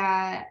say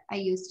that I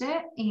used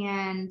it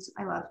and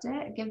I loved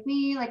it. Give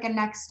me like a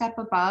next step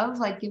above,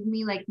 like give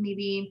me like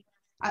maybe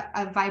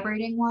a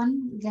vibrating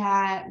one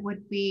that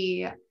would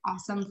be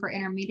awesome for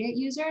intermediate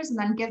users, and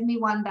then give me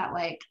one that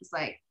like is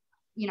like,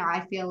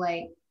 I feel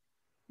like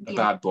a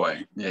bad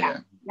boy. Yeah.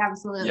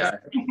 Absolutely. Yeah.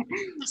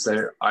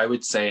 So I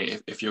would say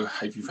if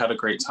you've had a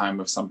great time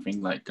with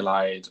something like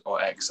Glide or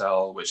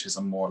XL, which is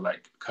a more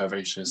like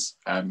curvaceous,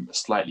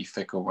 slightly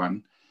thicker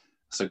one.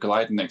 So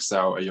Glide and XL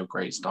are your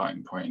great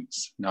starting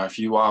points. Now, if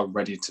you are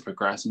ready to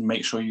progress, and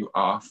make sure you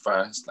are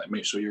first, like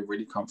make sure you're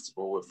really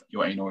comfortable with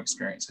your anal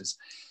experiences,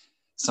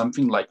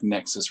 something like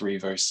Nexus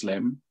Revo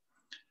Slim.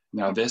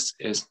 Now this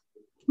is,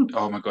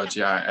 oh my God,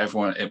 yeah,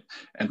 everyone,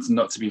 and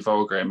not to be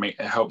vulgar,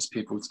 it helps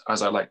people,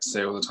 as I like to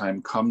say all the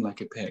time, come like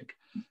a pig.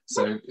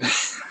 So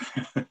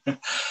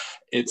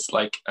it's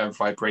like a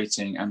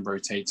vibrating and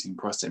rotating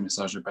prostate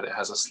massager, but it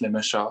has a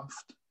slimmer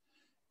shaft,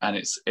 and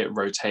it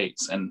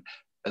rotates. And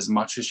as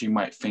much as you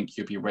might think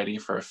you'll be ready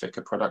for a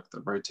thicker product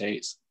that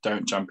rotates,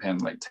 don't jump in.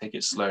 Like, take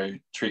it slow,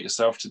 treat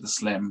yourself to the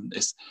Slim.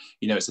 It's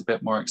a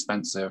bit more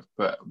expensive,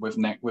 but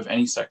with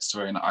any sex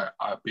toy, and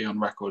I'll be on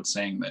record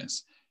saying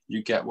this,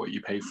 you get what you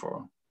pay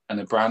for. And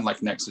a brand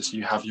like Nexus,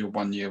 you have your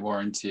 1-year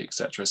warranty,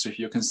 etc. So if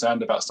you're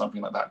concerned about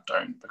something like that,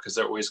 don't, because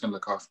they're always going to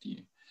look after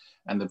you.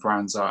 And the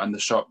brands are, and the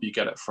shop you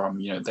get it from,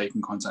 they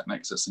can contact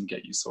Nexus and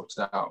get you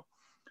sorted out.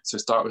 So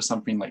start with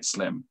something like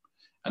Slim,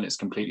 and it's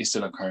completely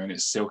silicone.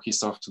 It's silky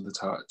soft to the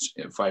touch.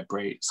 It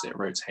vibrates. It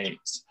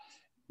rotates.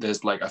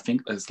 There's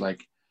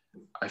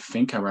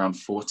around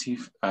 40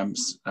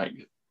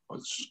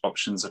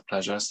 options of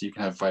pleasure. So you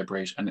can have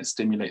vibration, and it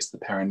stimulates the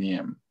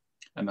perineum.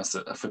 And that's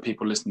for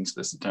people listening to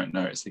this that don't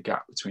know, it's the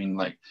gap between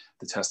like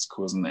the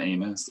testicles and the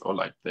anus, or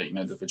like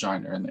the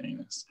vagina and the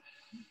anus.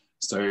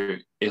 So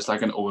it's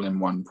like an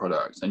all-in-one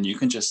product, and you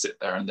can just sit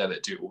there and let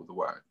it do all the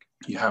work.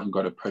 You haven't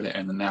got to put it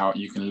in and out.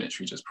 You can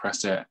literally just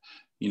press it,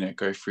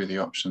 go through the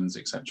options,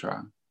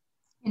 etc.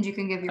 And you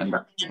can give your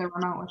partner the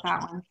remote with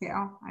that one too.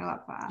 I love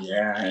that.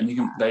 Yeah, and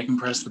they can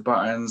press the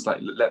buttons, like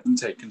let them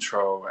take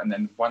control. And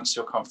then once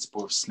you're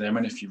comfortable with Slim,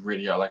 and if you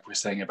really are, like we're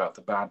saying about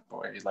the bad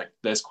boy, like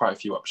there's quite a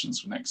few options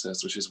for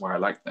Nexus, which is why I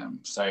like them.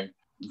 So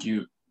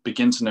you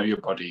begin to know your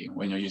body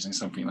when you're using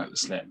something like the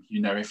Slim.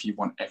 If you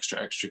want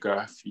extra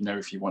girth,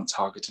 if you want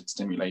targeted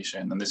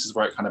stimulation, and this is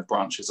where it kind of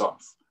branches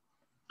off.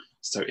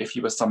 So if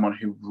you are someone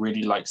who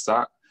really likes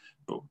that,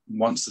 but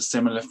wants a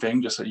similar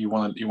thing, just that you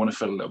want to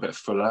feel a little bit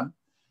fuller,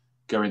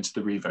 go into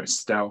the Revo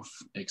Stealth,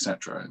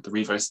 etc. The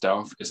Revo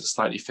Stealth is a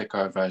slightly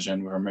thicker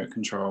version with remote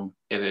control.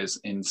 It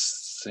is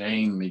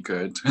insanely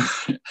good.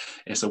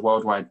 It's a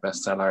worldwide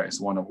bestseller.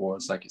 It's won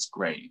awards. Like, it's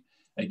great.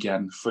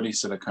 Again, fully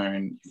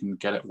silicone. You can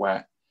get it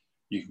wet.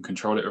 You can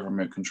control it with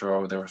remote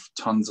control. There are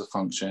tons of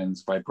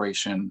functions: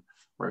 vibration,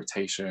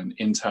 rotation,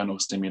 internal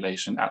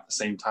stimulation at the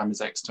same time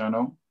as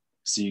external.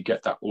 So you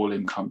get that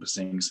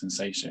all-encompassing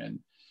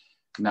sensation.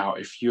 Now,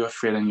 if you are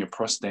feeling your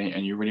prostate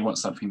and you really want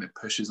something that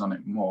pushes on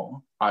it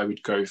more, I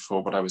would go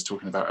for what I was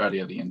talking about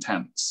earlier, the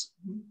Intense.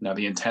 Now,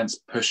 the Intense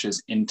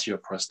pushes into your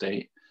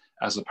prostate,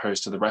 as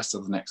opposed to the rest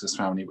of the Nexus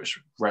family, which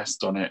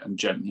rest on it and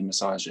gently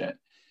massage it.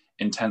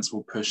 Intense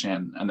will push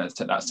in, and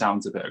that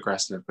sounds a bit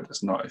aggressive, but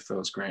it's not. It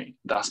feels great.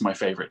 That's my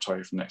favorite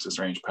toy from Nexus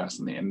range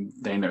personally, and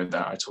they know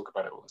that. I talk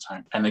about it all the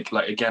time. And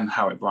again,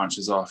 how it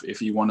branches off.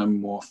 If you want a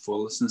more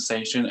full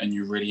sensation and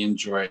you really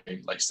enjoy,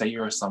 like say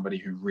you're somebody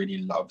who really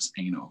loves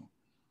anal,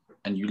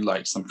 and you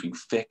like something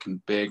thick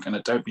and big,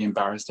 and don't be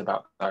embarrassed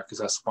about that, because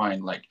that's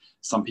fine. Like,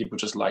 some people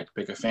just like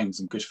bigger things,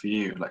 and good for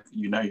you. Like,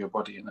 your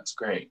body, and that's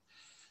great.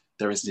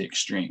 there is the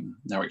Extreme.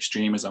 Now,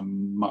 Extreme is a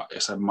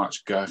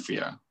much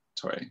girthier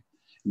toy,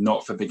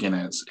 not for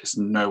beginners. It's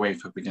no way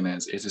for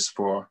beginners. It is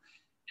for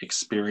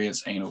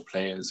experienced anal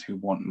players who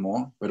want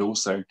more, but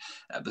also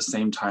at the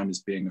same time as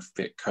being a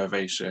fit,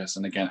 curvaceous,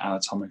 and again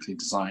anatomically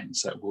designed,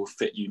 so it will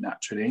fit you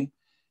naturally.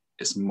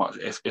 It's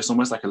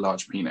almost like a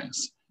large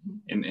penis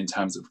in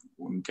terms of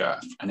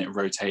girth, and it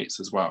rotates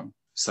as well.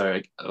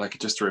 So like,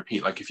 just to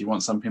repeat, like if you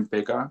want something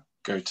bigger,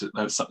 go to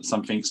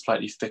something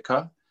slightly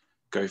thicker,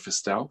 go for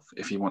Stealth.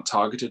 If you want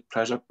targeted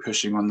pleasure,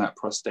 pushing on that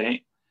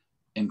prostate,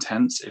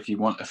 Intense. If you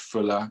want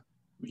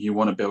you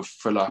want to build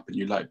full up and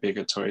you like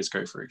bigger toys,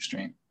 go for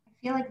Extreme.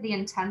 I feel like the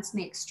Intense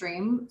and the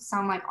Extreme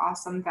sound like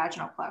awesome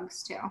vaginal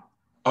plugs too.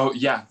 Oh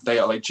yeah, they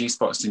are like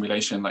G-spot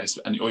stimulation, like,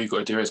 and all you got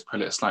to do is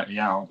pull it slightly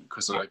out,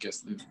 because I guess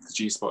the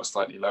G-spot's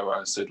slightly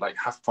lower. So like,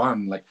 have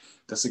fun. Like,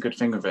 that's a good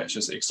thing of it. It's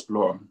just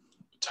explore,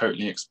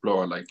 totally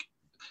explore. Like,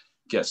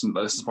 this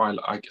is why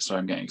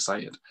I'm getting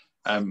excited.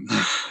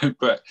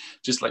 But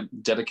just like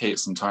dedicate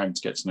some time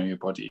to get to know your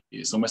body.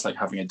 It's almost like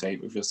having a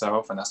date with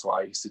yourself, and that's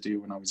what I used to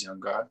do when I was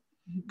younger,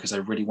 because I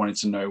really wanted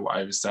to know what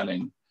I was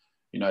selling.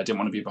 You know, I didn't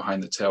want to be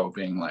behind the till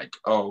being like,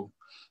 oh,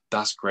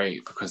 that's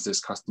great because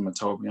this customer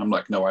told me. I'm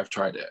like, no, I've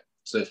tried it.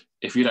 So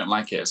if you don't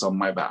like it, it's on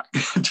my back. Do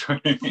you know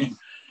what I mean?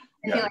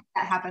 I feel like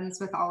that happens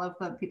with all of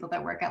the people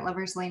that work at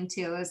Lover's Lane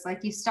too. Is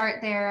like you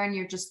start there and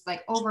you're just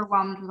like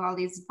overwhelmed with all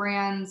these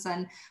brands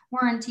and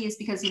warranties,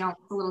 because, you know,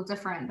 it's a little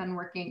different than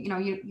working, you know,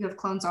 you have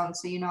Clone Zone,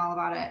 so you know all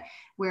about it,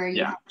 where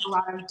you have a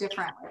lot of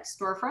different like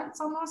storefronts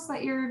almost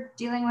that you're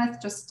dealing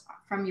with just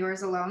from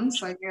yours alone.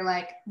 So like, you're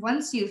like,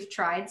 once you've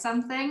tried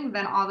something,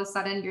 then all of a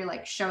sudden you're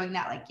like showing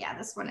that like, yeah,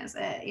 this one is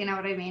it. You know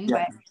what I mean?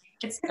 Yeah. But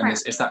it's different.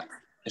 And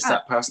it's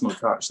that personal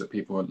touch that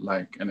people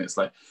like, and it's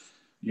like,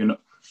 you know,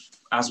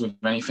 as with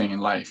anything in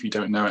life, you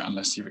don't know it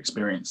unless you've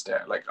experienced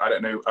it. Like, I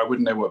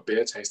wouldn't know what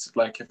beer tasted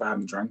like if I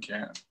hadn't drank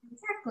it.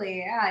 Exactly.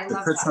 Yeah, I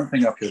love put that.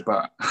 Something up your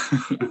butt.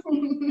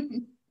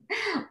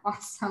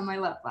 Awesome. I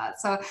love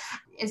that. So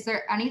is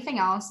there anything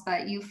else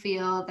that you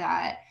feel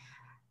that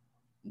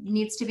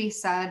needs to be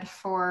said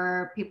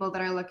for people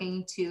that are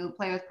looking to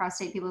play with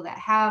prostate, people that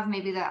have,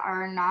 maybe that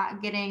are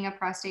not getting a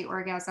prostate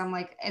orgasm?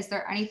 Like, is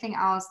there anything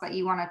else that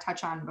you want to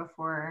touch on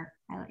before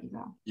I let you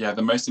go? Yeah,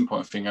 the most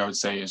important thing I would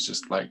say is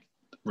just like,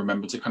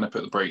 remember to kind of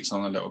put the brakes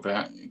on a little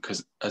bit,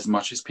 because as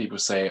much as people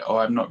say, oh,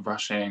 I'm not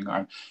rushing,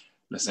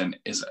 listen,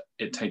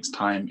 it takes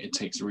time, it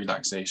takes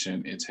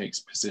relaxation, it takes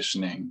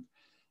positioning,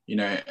 you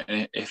know.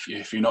 And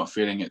if you're not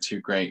feeling it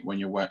too great when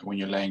you're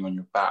laying on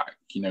your back,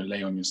 you know,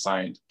 lay on your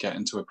side, get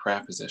into a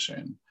prayer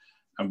position.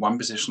 And one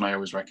position I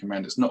always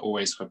recommend, it's not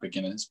always for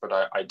beginners, but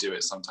I do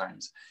it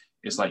sometimes,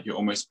 it's like you're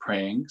almost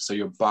praying, so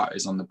your butt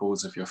is on the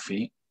balls of your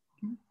feet.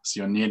 So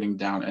you're kneeling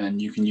down, and then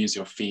you can use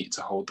your feet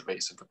to hold the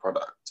base of the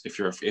product if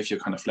you're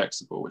kind of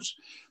flexible, which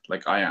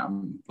like I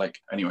am, like,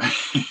 anyway.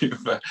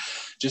 But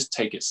just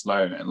take it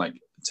slow and like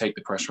take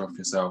the pressure off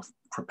yourself.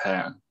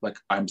 Prepare. Like,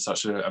 I'm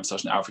such an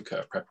advocate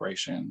of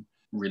preparation.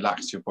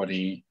 Relax your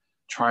body,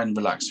 try and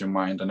relax your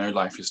mind. I know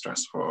life is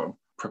stressful.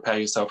 Prepare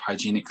yourself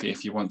hygienically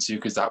if you want to,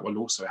 because that will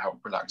also help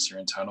relax your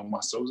internal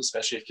muscles,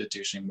 especially if you're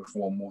douching with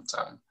warm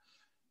water.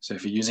 So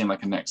if you're using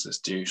like a Nexus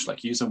douche,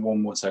 like use a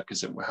warm water,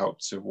 because it will help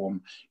to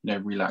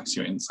relax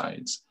your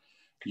insides.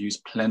 Use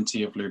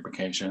plenty of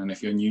lubrication. And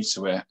if you're new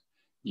to it,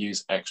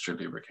 use extra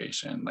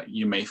lubrication. Like,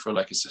 you may feel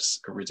like it's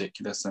just a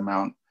ridiculous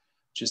amount.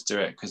 Just do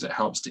it, because it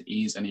helps to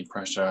ease any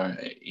pressure,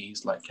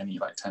 ease like any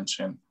like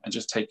tension, and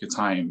just take your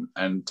time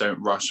and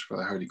don't rush for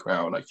the Holy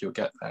Grail. Like, you'll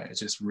get there. It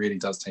just really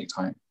does take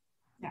time.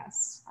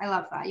 Yes, I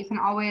love that. You can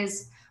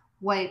always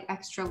wipe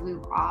extra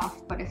lube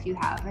off, but if you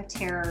have a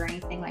tear or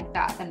anything like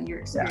that, then your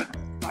experience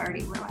is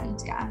already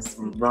ruined. Yes,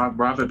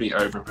 rather be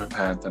over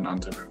prepared than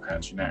under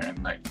prepared, you know,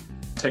 and like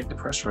take the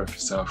pressure off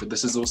yourself.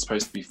 This is all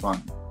supposed to be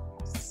fun.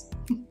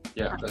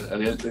 Yeah,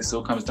 this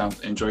all comes down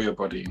to enjoy your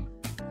body.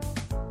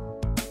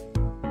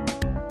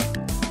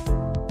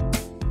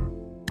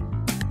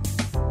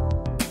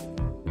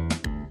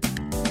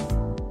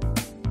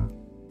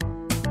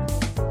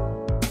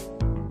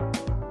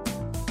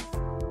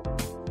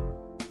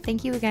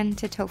 Thank you again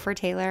to Topher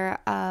Taylor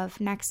of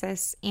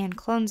Nexus and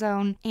Clone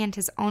Zone, and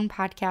his own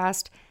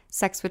podcast,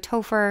 Sex with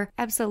Topher.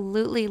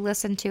 Absolutely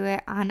listen to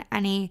it on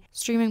any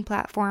streaming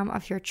platform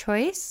of your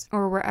choice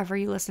or wherever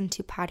you listen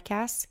to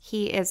podcasts.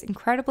 He is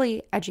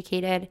incredibly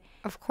educated,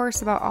 of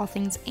course, about all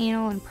things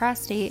anal and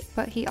prostate,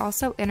 but he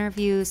also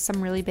interviews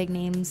some really big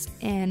names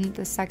in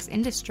the sex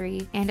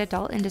industry and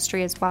adult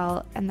industry as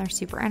well, and they're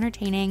super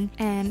entertaining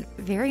and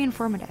very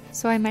informative.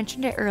 So I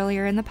mentioned it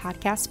earlier in the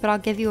podcast, but I'll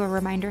give you a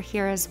reminder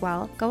here as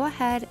well. Go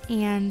ahead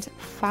and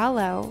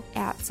follow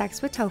at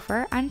Sex with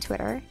Topher on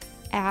Twitter,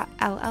 at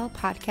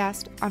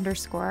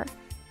LLpodcast_,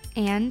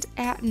 and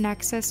at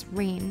Nexus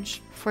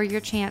Range for your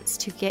chance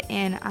to get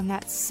in on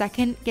that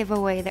second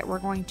giveaway that we're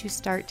going to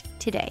start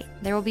today.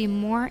 There will be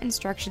more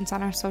instructions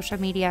on our social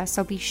media,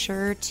 so be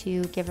sure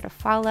to give it a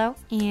follow.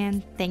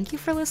 And thank you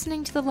for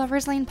listening to the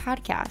Lover's Lane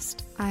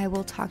podcast. I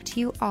will talk to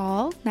you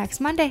all next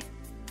Monday.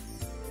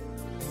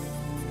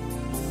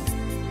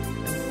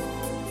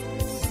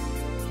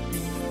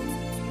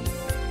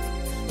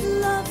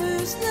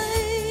 Lover's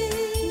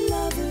Lane,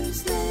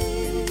 Lover's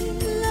Lane,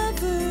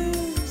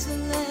 Lover's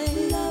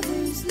Lane,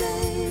 Lover's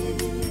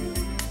Lane.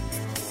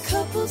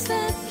 Couples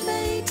that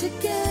play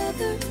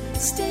together,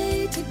 stay